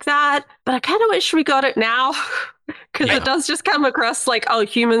explanation like that. But I kind of wish we got it now, because it does just come across like, oh,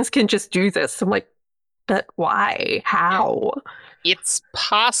 humans can just do this. I'm like, but why? How? It's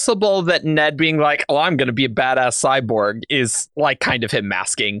possible that Ned being like, oh, I'm going to be a badass cyborg is like kind of him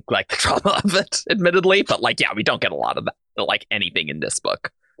masking like the trauma of it, admittedly. But like, yeah, we don't get a lot of that, like anything in this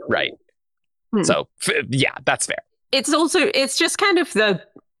book. Right. So, yeah, that's fair. It's just kind of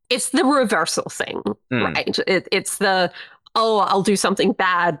it's the reversal thing, right? It's the, oh, I'll do something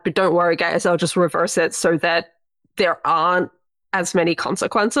bad, but don't worry, guys, I'll just reverse it so that there aren't as many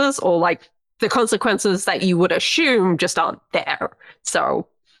consequences, or like the consequences that you would assume just aren't there. So,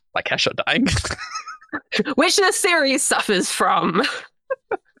 like Hesho dying. Which this series suffers from.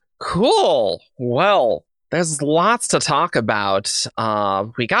 Cool. Well, there's lots to talk about.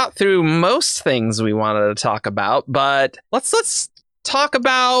 We got through most things we wanted to talk about, but let's talk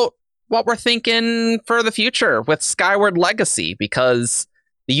about what we're thinking for the future with Skyward Legacy, because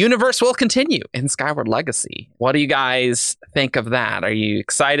the universe will continue in Skyward Legacy. What do you guys think of that? Are you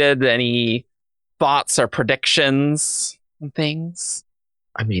excited? Any thoughts or predictions and things?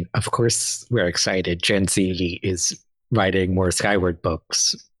 I mean, of course, we're excited. Gen Z is writing more Skyward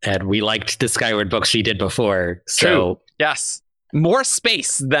books, and we liked the Skyward books she did before. So, true. Yes. More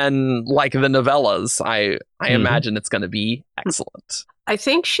space than like the novellas. I imagine it's going to be excellent. I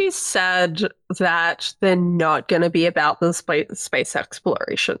think she said that they're not going to be about the space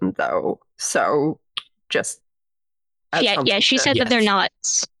exploration, though. So just She said that they're not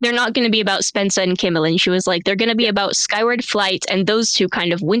going to be about Spencer and Kimmelin. She was like, they're going to be about Skyward Flight, and those two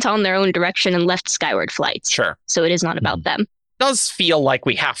kind of went on their own direction and left Skyward Flight. Sure. So it is not about them. Does feel like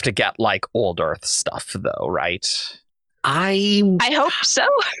we have to get like Old Earth stuff though, right? I hope so.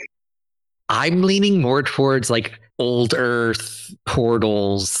 I'm leaning more towards like Old Earth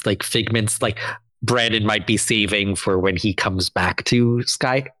portals, like figments, like Brandon might be saving for when he comes back to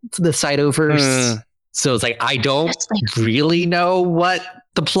the Sideovers. So it's like, I don't really know what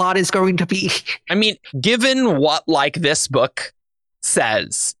the plot is going to be. I mean, given what like this book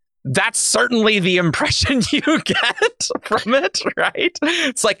says, that's certainly the impression you get from it, right?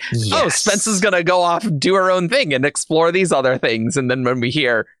 It's like, oh, Spence is going to go off, do her own thing and explore these other things. And then when we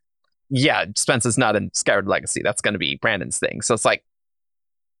hear, yeah, Spence is not in Skyward Legacy, that's going to be Brandon's thing. So it's like,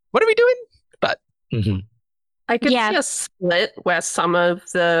 what are we doing? But I could see a split where some of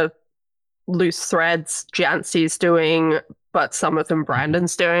the loose threads Jancy's doing, but some of them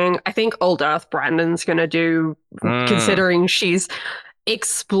Brandon's doing. I think Old Earth Brandon's going to do, considering she's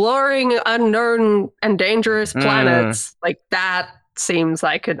exploring unknown and dangerous planets. Like, that seems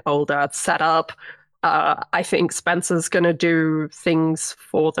like an Old Earth setup. I think Spencer's going to do things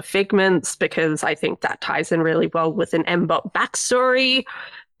for the Figments, because I think that ties in really well with an Mbot backstory,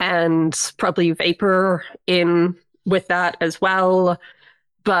 and probably Vapor in with that as well.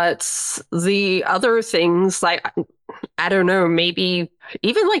 But the other things, like, I don't know, maybe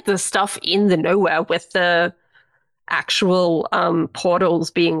even like the stuff in the Nowhere with the actual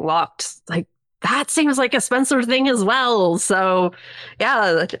portals being locked, like, that seems like a Spencer thing as well. So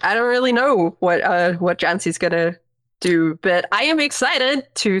yeah, I don't really know what Jancy's gonna do, but I am excited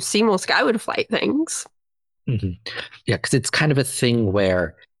to see more Skyward Flight things. Yeah, because it's kind of a thing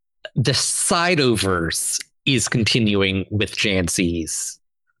where the Sideovers is continuing with Jancy's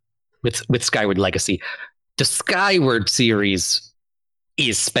with Skyward Legacy. The Skyward series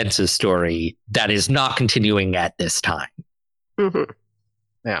is Spence's story that is not continuing at this time.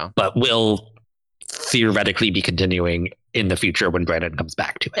 Yeah, but will theoretically be continuing in the future when Brandon comes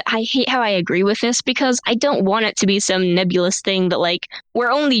back to it. I hate how I agree with this, because I don't want it to be some nebulous thing that, like, we're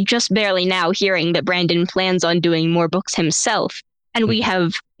only just barely now hearing that Brandon plans on doing more books himself, and we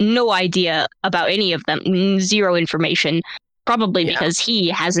have no idea about any of them, zero information, probably because he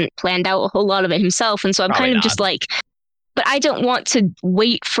hasn't planned out a whole lot of it himself. And so I'm Probably kind of not. just like, but I don't want to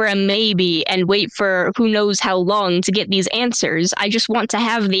wait for a maybe and wait for who knows how long to get these answers. I just want to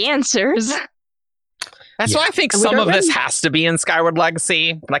have the answers. That's why I think some of this has to be in Skyward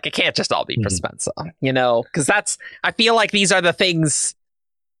Legacy. Like, it can't just all be for Spencer, you know? Because I feel like these are the things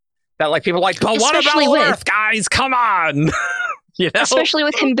that, like, people are like, but what about Earth, guys? Come on! You know? Especially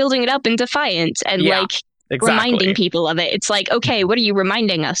with him building it up in Defiant and, reminding people of it. It's like, okay, what are you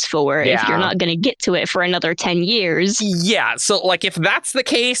reminding us for if you're not going to get to it for another 10 years? Yeah, so, like, if that's the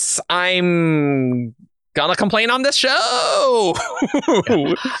case, I'm gonna complain on this show.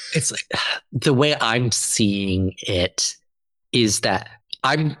 It's like, the way I'm seeing it is that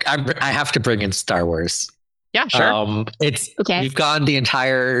I have to bring in Star Wars. Yeah, sure. It's okay. We've gone the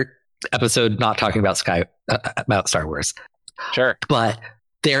entire episode not talking about about Star Wars. Sure. But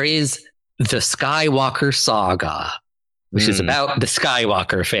there is the Skywalker saga, which is about the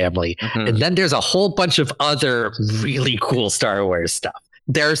Skywalker family. And then there's a whole bunch of other really cool Star Wars stuff.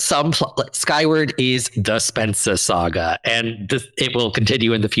 There's some Skyward is the Spencer saga, and it will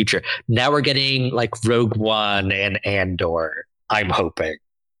continue in the future. Now we're getting like Rogue One and Andor. I'm hoping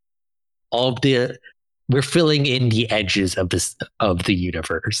we're filling in the edges of the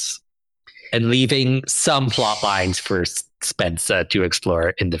universe and leaving some plot lines for Spencer to explore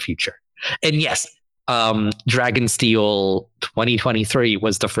in the future. And yes, Dragonsteel 2023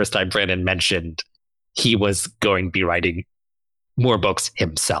 was the first time Brandon mentioned he was going to be writing more books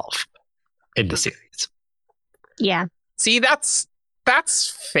himself in the series. Yeah. See, that's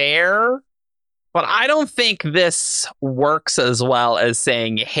fair, but I don't think this works as well as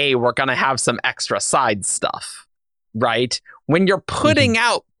saying, hey, we're going to have some extra side stuff, right? When you're putting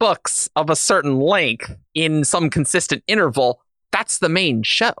out books of a certain length in some consistent interval, that's the main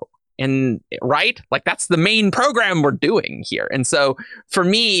show. And right? Like, that's the main program we're doing here. And so for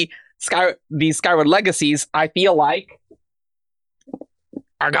me, these Skyward Legacies, I feel like,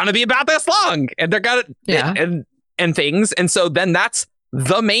 are going to be about this long, and they're going to, and things. And so then that's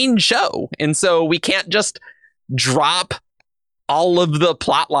the main show. And so we can't just drop all of the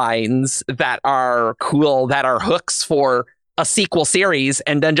plot lines that are cool, that are hooks for a sequel series,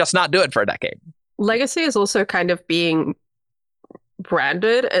 and then just not do it for a decade. Legacy is also kind of being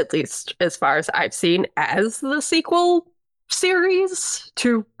branded, at least as far as I've seen, as the sequel series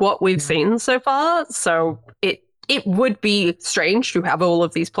to what we've seen so far. So it it would be strange to have all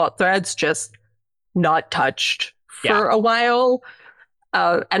of these plot threads just not touched for a while.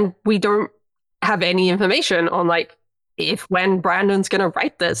 And we don't have any information on like if when Brandon's going to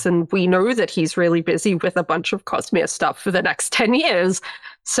write this, and we know that he's really busy with a bunch of Cosmere stuff for the next 10 years.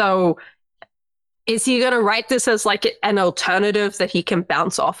 So is he going to write this as like an alternative that he can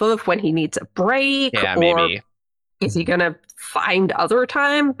bounce off of when he needs a break? Yeah, or maybe. is he going to find other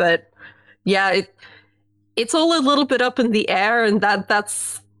time? But yeah, it's all a little bit up in the air, and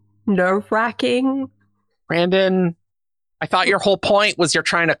that's nerve-wracking. Brandon, I thought your whole point was you're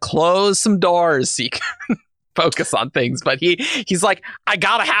trying to close some doors so you can focus on things, but he's like, I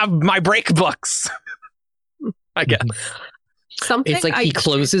gotta have my break books. I guess. Something It's like he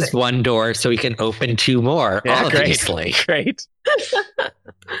closes one door so he can open two more. Yeah, Obviously. Great.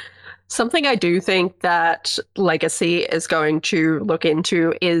 Something I do think that Legacy is going to look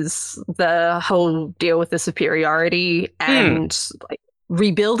into is the whole deal with the superiority and like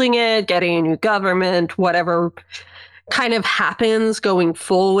rebuilding it, getting a new government, whatever kind of happens going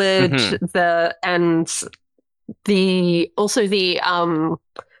forward.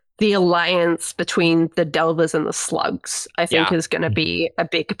 The alliance between the Delvers and the Slugs, I think, is going to be a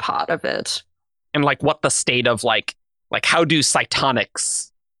big part of it. And like what the state of like how do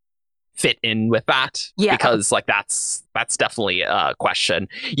cytonics fit in with that? Yeah. Because like that's definitely a question.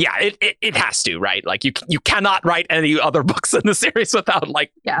 Yeah, it has to, right? Like you cannot write any other books in the series without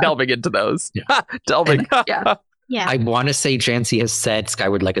like delving into those. Yeah. Delving. Yeah. I want to say Jancy has said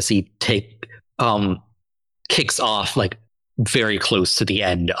Skyward Legacy kicks off like very close to the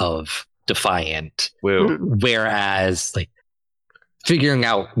end of Defiant. Woo. Whereas like figuring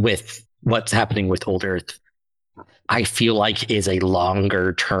out with what's happening with Old Earth, I feel like is a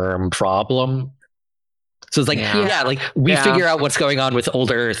longer term problem. So it's like, like we figure out what's going on with Old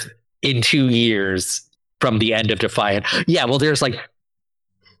Earth in 2 years from the end of Defiant. Yeah, well, there's like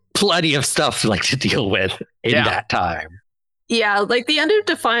plenty of stuff like to deal with in that time. Yeah, like the end of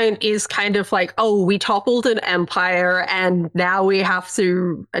Defiant is kind of like, oh, we toppled an empire and now we have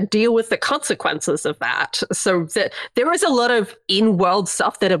to deal with the consequences of that. So there is a lot of in-world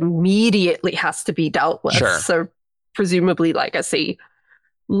stuff that immediately has to be dealt with. Sure. So presumably Legacy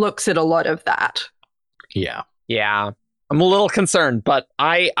looks at a lot of that. Yeah. Yeah. I'm a little concerned, but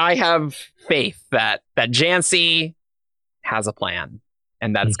I have faith that Jancy has a plan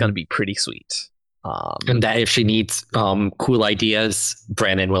and that it's going to be pretty sweet. And that if she needs cool ideas,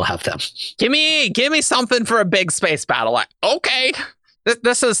 Brandon will have them. Give me something for a big space battle. Okay.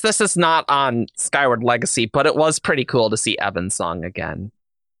 This is not on Skyward Legacy, but it was pretty cool to see Evan's song again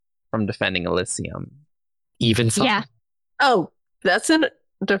from Defending Elysium. Even song? Yeah. Oh, that's in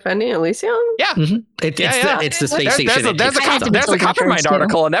Defending Elysium? Yeah. Mm-hmm. It's the space station. There's a Coppermind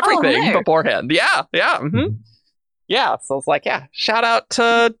article and everything beforehand. Yeah. Yeah. So it's like, shout out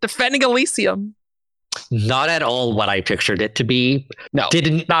to Defending Elysium. Not at all what I pictured it to be. No,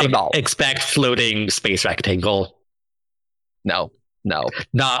 didn't not at all. Expect floating space rectangle. No.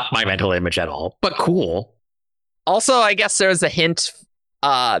 Not my mental image at all, but cool. Also, I guess there's a hint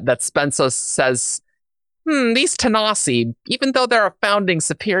that Spencer says, these Tanasi, even though they're a founding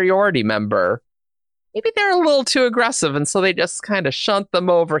superiority member, maybe they're a little too aggressive, and so they just kind of shunt them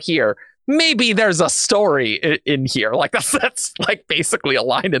over here. Maybe there's a story in here. Like that's like basically a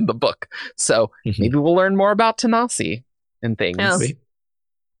line in the book. So maybe we'll learn more about Tanasi and things. Yeah.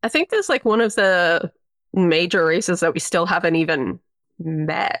 I think there's like one of the major races that we still haven't even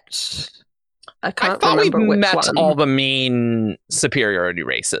met. I thought we remember which met one. all the main superiority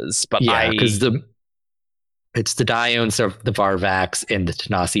races, but because it's the Diones, the Varvax, and the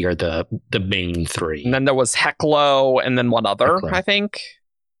Tanasi are the main three. And then there was Heklo, and then one other, I think.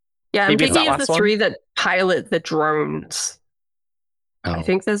 Yeah, I'm thinking of the three that pilot the drones. Oh. I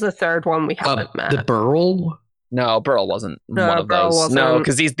think there's a third one we haven't met. The Burl? No, Burl wasn't one of those. Wasn't. No,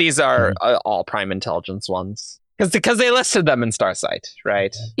 because these are all Prime Intelligence ones. Because they listed them in Starsight,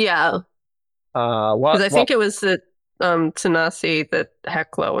 right? Yeah. Because I think it was the Tanasi, the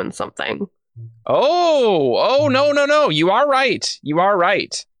Heklo, and something. Oh, no. You are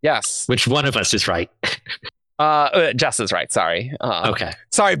right. Yes. Which one of us is right? Jess is right. Sorry. Okay.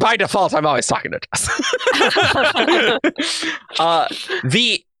 Sorry. By default, I'm always talking to Jess.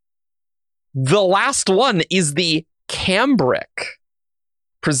 The last one is the Cambric,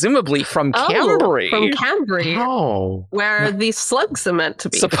 presumably from Cambry. From Cambry. Oh, where these slugs are meant to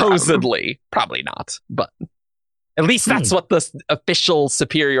be. Supposedly, probably not, but at least that's what the official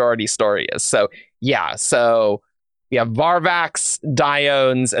superiority story is. So yeah. So we have Varvax,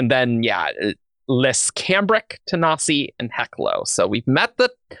 Diones, and then lists Cambric, Tanasi, and Heklo. So we've met the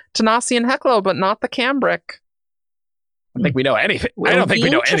Tanasi and Heklo, but not the Cambric. don't think we know anything. I Will don't think be we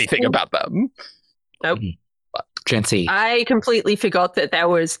know anything interesting. about them. Nope. Jancy. I completely forgot that there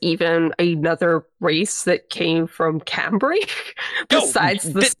was even another race that came from Cambry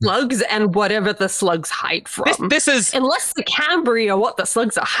besides the slugs and whatever the slugs hide from. This is... Unless the Cambry are what the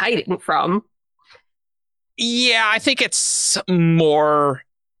slugs are hiding from. Yeah, I think it's more...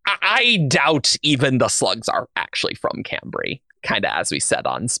 I doubt even the slugs are actually from Cambry. Kind of as we said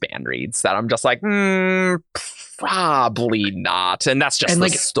on Span Reads, that I'm just like, probably not. And that's just the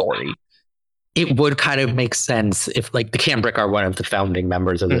story. It would kind of make sense if, like, the Cambric are one of the founding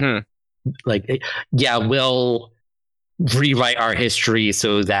members of the... Like, yeah, we'll rewrite our history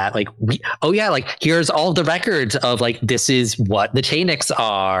so that, like, here's all the records of, like, this is what the Tainics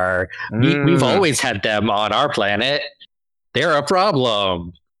are. We've always had them on our planet. They're a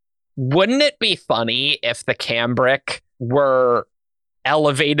problem. Wouldn't it be funny if the Cambric were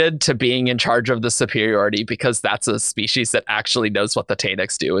elevated to being in charge of the superiority because that's a species that actually knows what the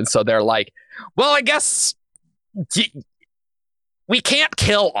Tainics do, and so they're like, well, I guess we can't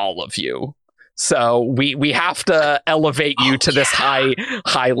kill all of you, so we have to elevate you to this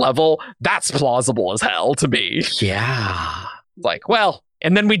high level. That's plausible as hell to me. Yeah. Like, well,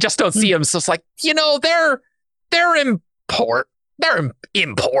 and then we just don't see them, so it's like, they're important,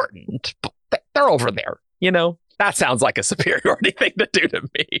 but they're over there, That sounds like a superiority thing to do to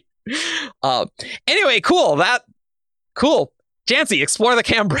me. Anyway, cool. Jancy, explore the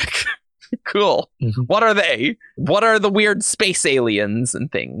Cambric. Cool. What are they? What are the weird space aliens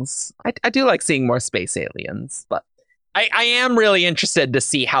and things? I do like seeing more space aliens, but I am really interested to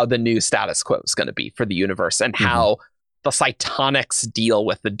see how the new status quo is going to be for the universe and how the Cytonics deal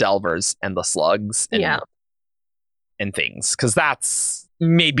with the Delvers and the slugs and things. Because that's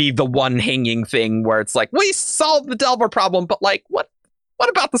maybe the one hanging thing where it's like, we solved the Delver problem, but like, what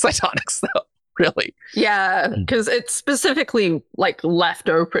about the Cytonics though? Really? Yeah, because it's specifically like left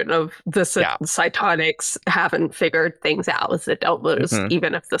open of the Cytonics haven't figured things out with the Delvers,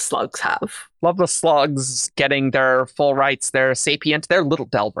 even if the slugs have. Love the slugs getting their full rights. They're sapient. They're little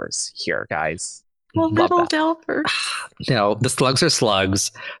Delvers here, guys. Little Delvers. No, the slugs are slugs.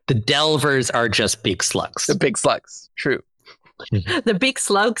 The Delvers are just big slugs. The big slugs. True. The big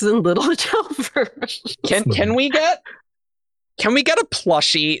slugs and little Delvers. Can we get a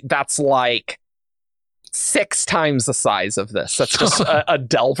plushie that's like 6 times the size of this? That's just a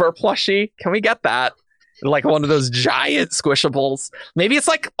Delver plushie. Can we get that? Like one of those giant squishables. Maybe it's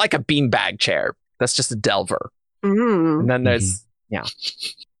like a beanbag chair. That's just a Delver. And then there's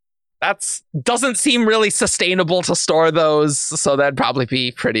that's doesn't seem really sustainable to store those, so that'd probably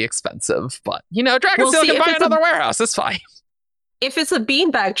be pretty expensive. But Dragonsteel can buy another warehouse. It's fine. If it's a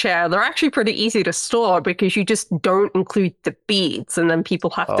beanbag chair, they're actually pretty easy to store because you just don't include the beads, and then people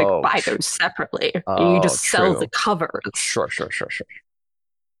have to buy those separately. And you just sell the covers. Sure.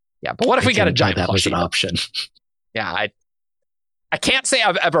 Yeah, but what if we got a giant that was plushie? an option. Yeah, I can't say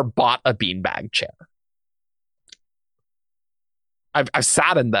I've ever bought a beanbag chair. I've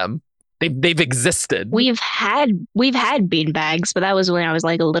sat in them. They've existed. We've had beanbags, but that was when I was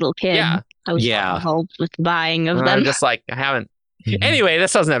like a little kid. Yeah. I was not involved with buying of them. I'm just like, I haven't. Anyway,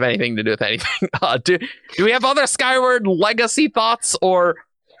 this doesn't have anything to do with anything. Do we have other Skyward Legacy thoughts or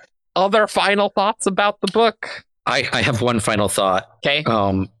other final thoughts about the book? I have one final thought. Okay.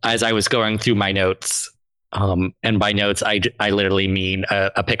 As I was going through my notes, and by notes, I literally mean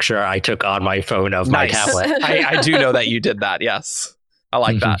a picture I took on my phone of my tablet. I do know that you did that. Yes. I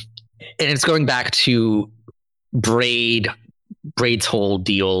like that. And it's going back to Braid's whole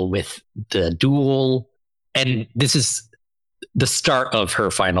deal with the duel. And this is the start of her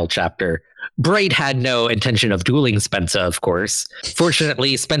final chapter. Braid had no intention of dueling Spensa, of course.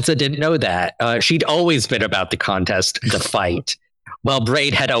 Fortunately, Spensa didn't know that. She'd always been about the contest, the fight. While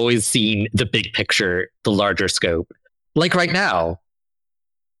Braid had always seen the big picture, the larger scope. Like right now.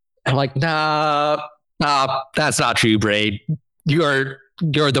 I'm like, nah, that's not true, Braid. You're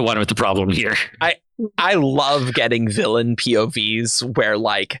the one with the problem here. I love getting villain POVs where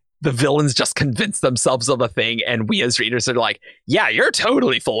like the villains just convince themselves of a thing and we as readers are like, yeah, you're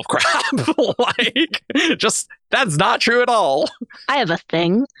totally full of crap. Like, just that's not true at all. I have a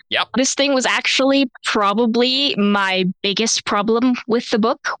thing. Yep. This thing was actually probably my biggest problem with the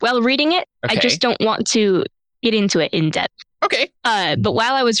book while reading it. Okay. I just don't want to get into it in depth. Okay. But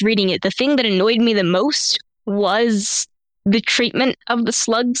while I was reading it, the thing that annoyed me the most was the treatment of the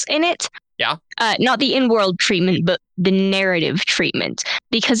slugs in it. Yeah. Not the in-world treatment, but the narrative treatment,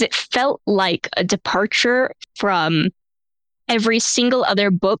 because it felt like a departure from every single other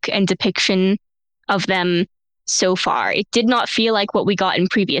book and depiction of them so far. It did not feel like what we got in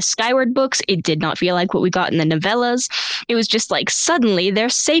previous Skyward books. It did not feel like what we got in the novellas. It was just like, suddenly they're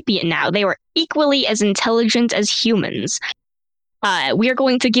sapient now. They were equally as intelligent as humans. We are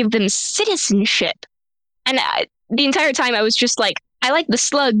going to give them citizenship. And the entire time I was just like, I like the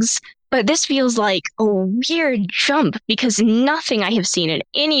slugs, but this feels like a weird jump because nothing I have seen in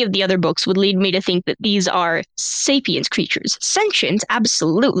any of the other books would lead me to think that these are sapient creatures. Sentient,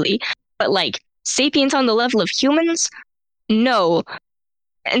 absolutely. But like, sapient on the level of humans? No.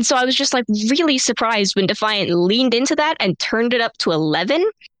 And so I was just like really surprised when Defiant leaned into that and turned it up to 11.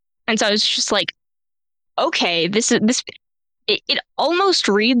 And so I was just like, okay, it almost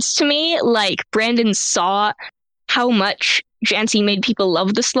reads to me like Brandon saw how much Jancy made people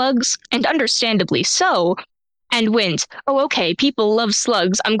love the slugs, and understandably so, and went, oh, okay, people love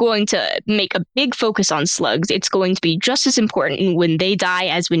slugs. I'm going to make a big focus on slugs. It's going to be just as important when they die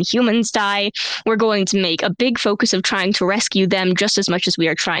as when humans die. We're going to make a big focus of trying to rescue them just as much as we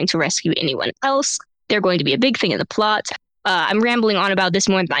are trying to rescue anyone else. They're going to be a big thing in the plot. I'm rambling on about this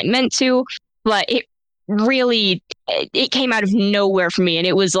more than I meant to, but it came out of nowhere for me, and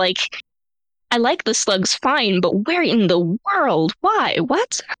it was like, I like the slugs fine, but where in the world? Why?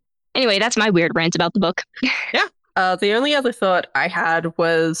 What? Anyway, that's my weird rant about the book. Yeah. The only other thought I had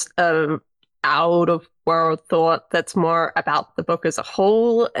was out of world thought that's more about the book as a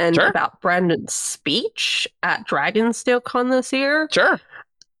whole and Sure. about Brandon's speech at Dragonsteel Con this year. Sure.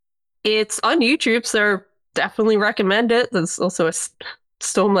 It's on YouTube, so definitely recommend it. There's also a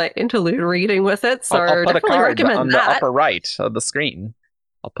Stormlight interlude reading with it, so I'll put a definitely card recommend on that. the upper right of the screen.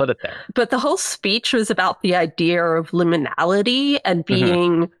 I'll put it there. But the whole speech was about the idea of liminality and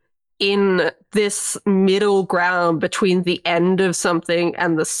being in this middle ground between the end of something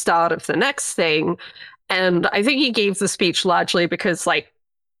and the start of the next thing. And I think he gave the speech largely because, like,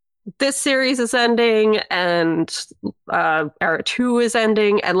 this series is ending and Era 2 is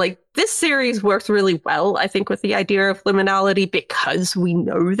ending. And, like, this series works really well, I think, with the idea of liminality because we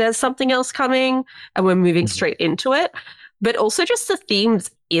know there's something else coming and we're moving straight into it. But also just the themes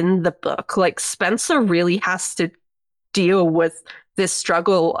in the book. Like, Spencer really has to deal with this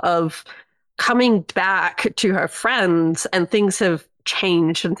struggle of coming back to her friends, and things have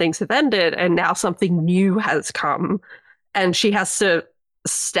changed and things have ended, and now something new has come. And she has to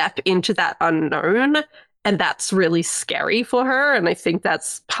step into that unknown, and that's really scary for her. And I think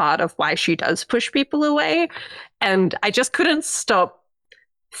that's part of why she does push people away. And I just couldn't stop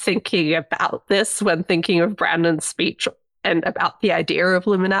thinking about this when thinking of Brandon's speech and about the idea of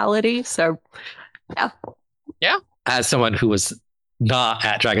liminality. So, yeah. Yeah. As someone who was not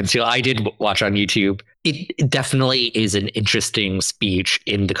at Dragonsteel, I did watch on YouTube. It definitely is an interesting speech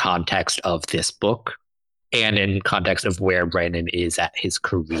in the context of this book and in context of where Brandon is at his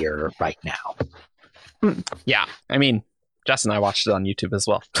career right now. Yeah. I mean, Jess and I watched it on YouTube as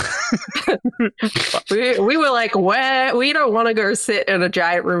well. we were like, we don't want to go sit in a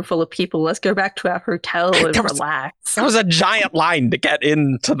giant room full of people. Let's go back to our hotel and relax. There was a giant line to get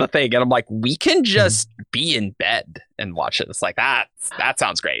into the thing, and I'm like, we can just be in bed and watch it. It's like, that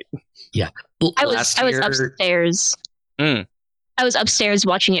sounds great. Yeah. I was upstairs. I was upstairs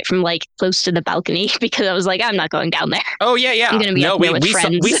watching it from like close to the balcony because I was like, I'm not going down there. Oh yeah. I'm gonna be up there with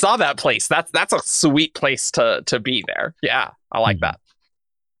friends. We saw that place. That's a sweet place to be there. Yeah, I like that.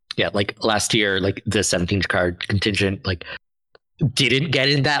 Yeah, like last year, like the 17th card contingent, like didn't get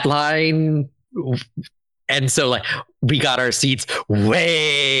in that line, and so like we got our seats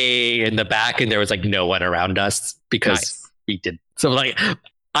way in the back, and there was like no one around us because we did. So like,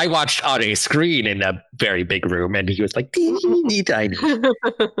 I watched on a screen in a very big room, and he was like teeny tiny.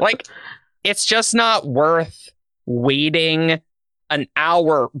 Like, it's just not worth waiting an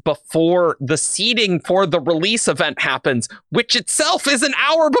hour before the seating for the release event happens, which itself is an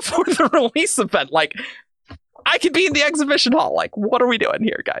hour before the release event. Like, I could be in the exhibition hall. Like, what are we doing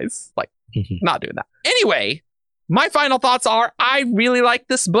here, guys? Like, not doing that. Anyway, my final thoughts are, I really like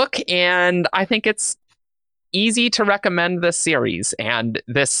this book, and I think it's easy to recommend this series. And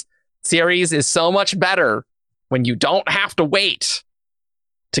this series is so much better when you don't have to wait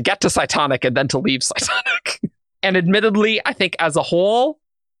to get to Cytonic and then to leave Cytonic. And admittedly, I think as a whole,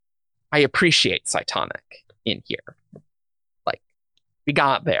 I appreciate Cytonic in here. Like, we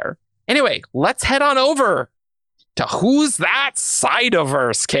got there. Anyway, let's head on over to Who's That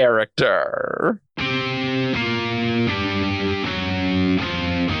Cytoverse character?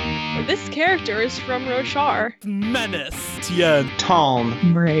 This character is from Roshar. Menace, Tien,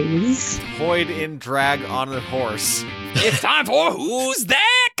 Tom, Raise, Void in drag on a horse. It's time for Who's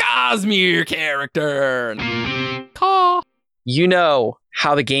That Cosmere character? You know,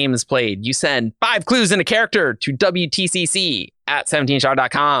 how the game is played. You send 5 clues in a character to WTCC at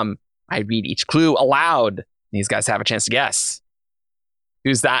 17shard.com. I read each clue aloud. These guys have a chance to guess.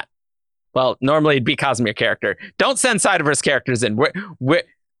 Who's that? Well, normally it'd be Cosmere character. Don't send Cyberverse characters in.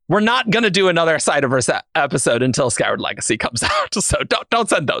 We're not going to do another Cyberverse episode until Skyward Legacy comes out. So don't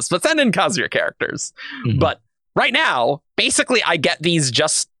send those, but send in Cosmere characters. Mm-hmm. But right now, basically, I get these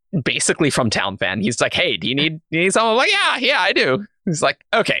just basically from Town Fan. He's like, hey, do you need someone? I'm like, yeah, I do. He's like,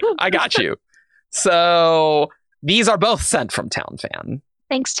 okay, I got you. So these are both sent from Town Fan.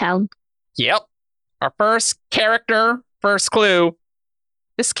 Thanks, Town. Yep. Our first clue.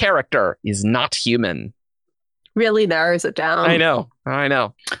 This character is not human. Really narrows it down. I know.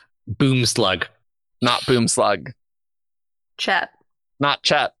 Boomslug. Not Boomslug. Chet. Not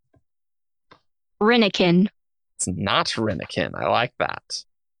Chet. Rinnekin. It's not Rinnekin. I like that.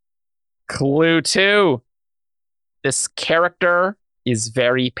 Clue 2. This character is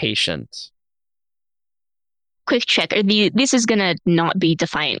very patient. Quick check. This is gonna not be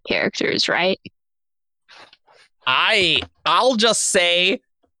Defiant characters, right? I'll just say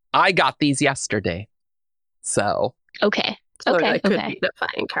I got these yesterday. So okay. So they could be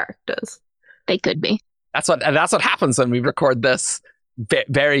Defiant characters. They could be. That's what happens when we record this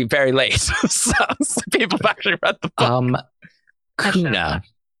very, very late. so people have actually read the book. Kuna.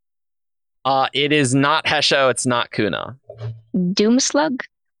 It is not Hesho. It's not Kuna. Doomslug?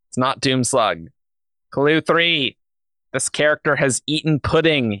 It's not Doomslug. Clue 3. This character has eaten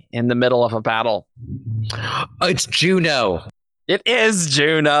pudding in the middle of a battle. It's Juno. It is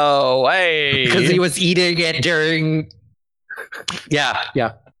Juno. Hey. Because he was eating it during... Yeah.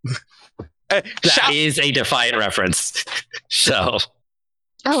 That is a Defiant reference. So...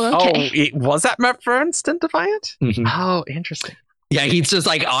 Oh, okay. Was that referenced in Defiant? Mm-hmm. Oh, interesting. Yeah, he's just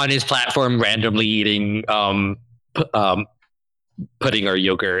like on his platform randomly eating pudding or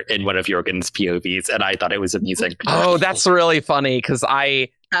yogurt in one of Jorgen's POVs, and I thought it was amusing. Oh, that's really funny, because I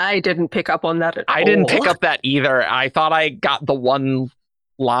didn't pick up on that at all. I didn't pick up that either. I thought I got the one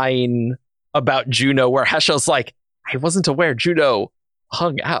line about Juno where Hesho's like, I wasn't aware Juno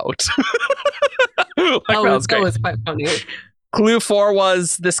hung out. That was quite funny. Clue 4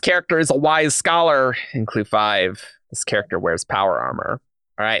 was this character is a wise scholar. And clue 5, this character wears power armor.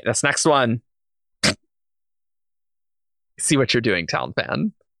 All right, this next one. See what you're doing, Town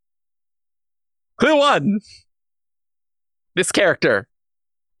Fan. Clue 1. This character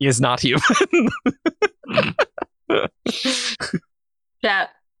is not human. Chat.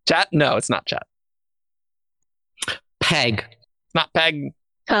 Chat? No, it's not Chat. Peg. It's not Peg.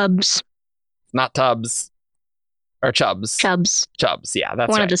 Tubbs. It's not Tubbs. Or Chubbs. Chubbs. Yeah, that's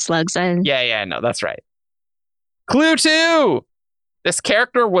one right. Of the slugs. Yeah, no, that's right. Clue 2. This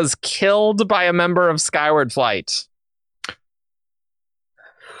character was killed by a member of Skyward Flight.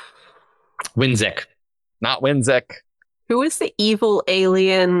 Winzik. Not Winzik. Who is the evil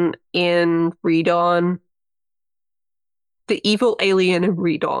alien in Redon? The evil alien in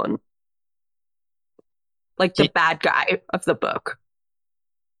Redon. Like the bad guy of the book.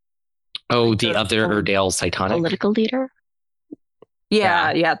 Oh, the other Dale Cytonic? Political leader?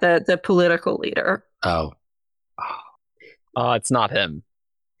 Yeah, the political leader. Oh. It's not him.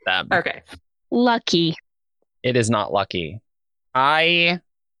 Them. Okay. Lucky. It is not Lucky. I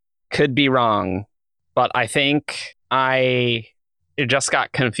could be wrong, but I think I just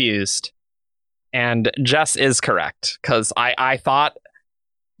got confused. And Jess is correct, because I thought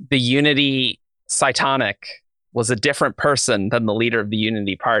the Unity Cytonic was a different person than the leader of the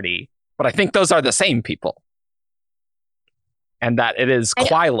Unity Party. But I think those are the same people. And that it is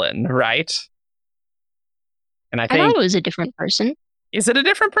Quilin, right? And I think... I thought it was a different person. Is it a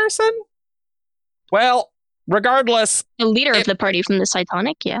different person? Well, regardless... The leader of the party from the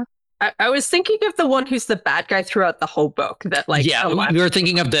Cytonic, yeah. I was thinking of the one who's the bad guy throughout the whole book. That we were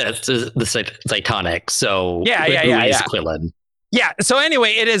thinking of the Cytonic, so... Yeah. Quilin. Yeah, so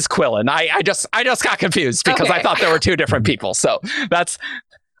anyway, it is Quilin. I just got confused because I thought there were two different people. So that's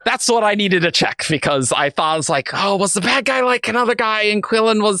what I needed to check, because I thought it was like, oh, was the bad guy like another guy and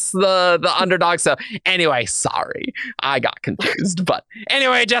Quilin was the underdog? So anyway, sorry, I got confused. But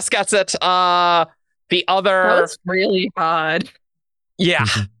anyway, Jess gets it. The other... That was really odd. Yeah.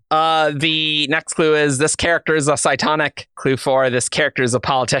 The next clue is this character is a Cytonic. Clue 4, this character is a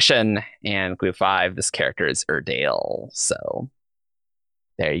politician. And clue 5, this character is Erdale. So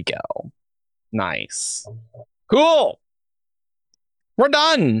there you go. Nice. Cool. We're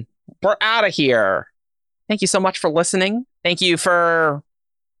done. We're out of here. Thank you so much for listening. Thank you for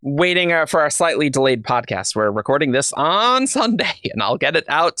waiting for our slightly delayed podcast. We're recording this on Sunday, and I'll get it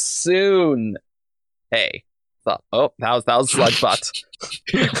out soon. Hey, So, oh, that was Sludge Butt.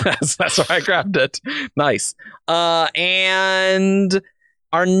 that's where I grabbed it. Nice. And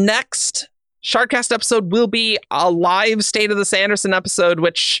our next Shardcast episode will be a live State of the Sanderson episode,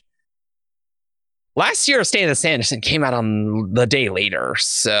 which last year State of the Sanderson came out on the day later,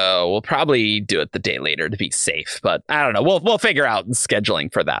 so we'll probably do it the day later to be safe. But I don't know. We'll figure out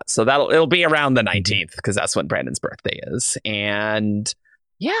scheduling for that. So it'll be around the 19th because that's when Brandon's birthday is. And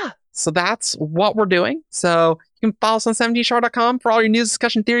yeah, so that's what we're doing. So you can follow us on 17shard.com for all your news,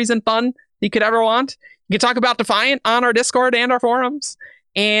 discussion, theories, and fun you could ever want. You can talk about Defiant on our Discord and our forums.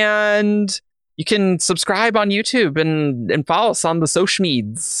 And you can subscribe on YouTube and follow us on the social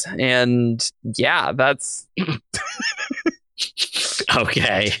medias. And yeah, that's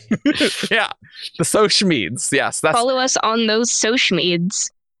Okay. yeah, the social medias. Yes, that's Follow us on those social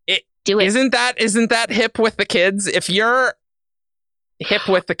medias. Do it. Isn't that hip with the kids? If you're hip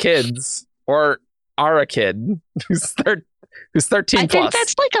with the kids or are a kid who's 13 I plus, think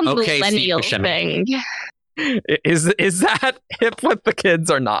that's like a Okay, millennial Steve Buscemi. thing. is that hip with the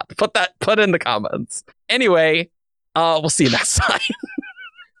kids or not? Put in the comments. Anyway, we'll see you next time.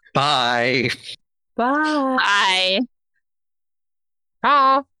 Bye. Bye. Bye.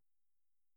 Ciao.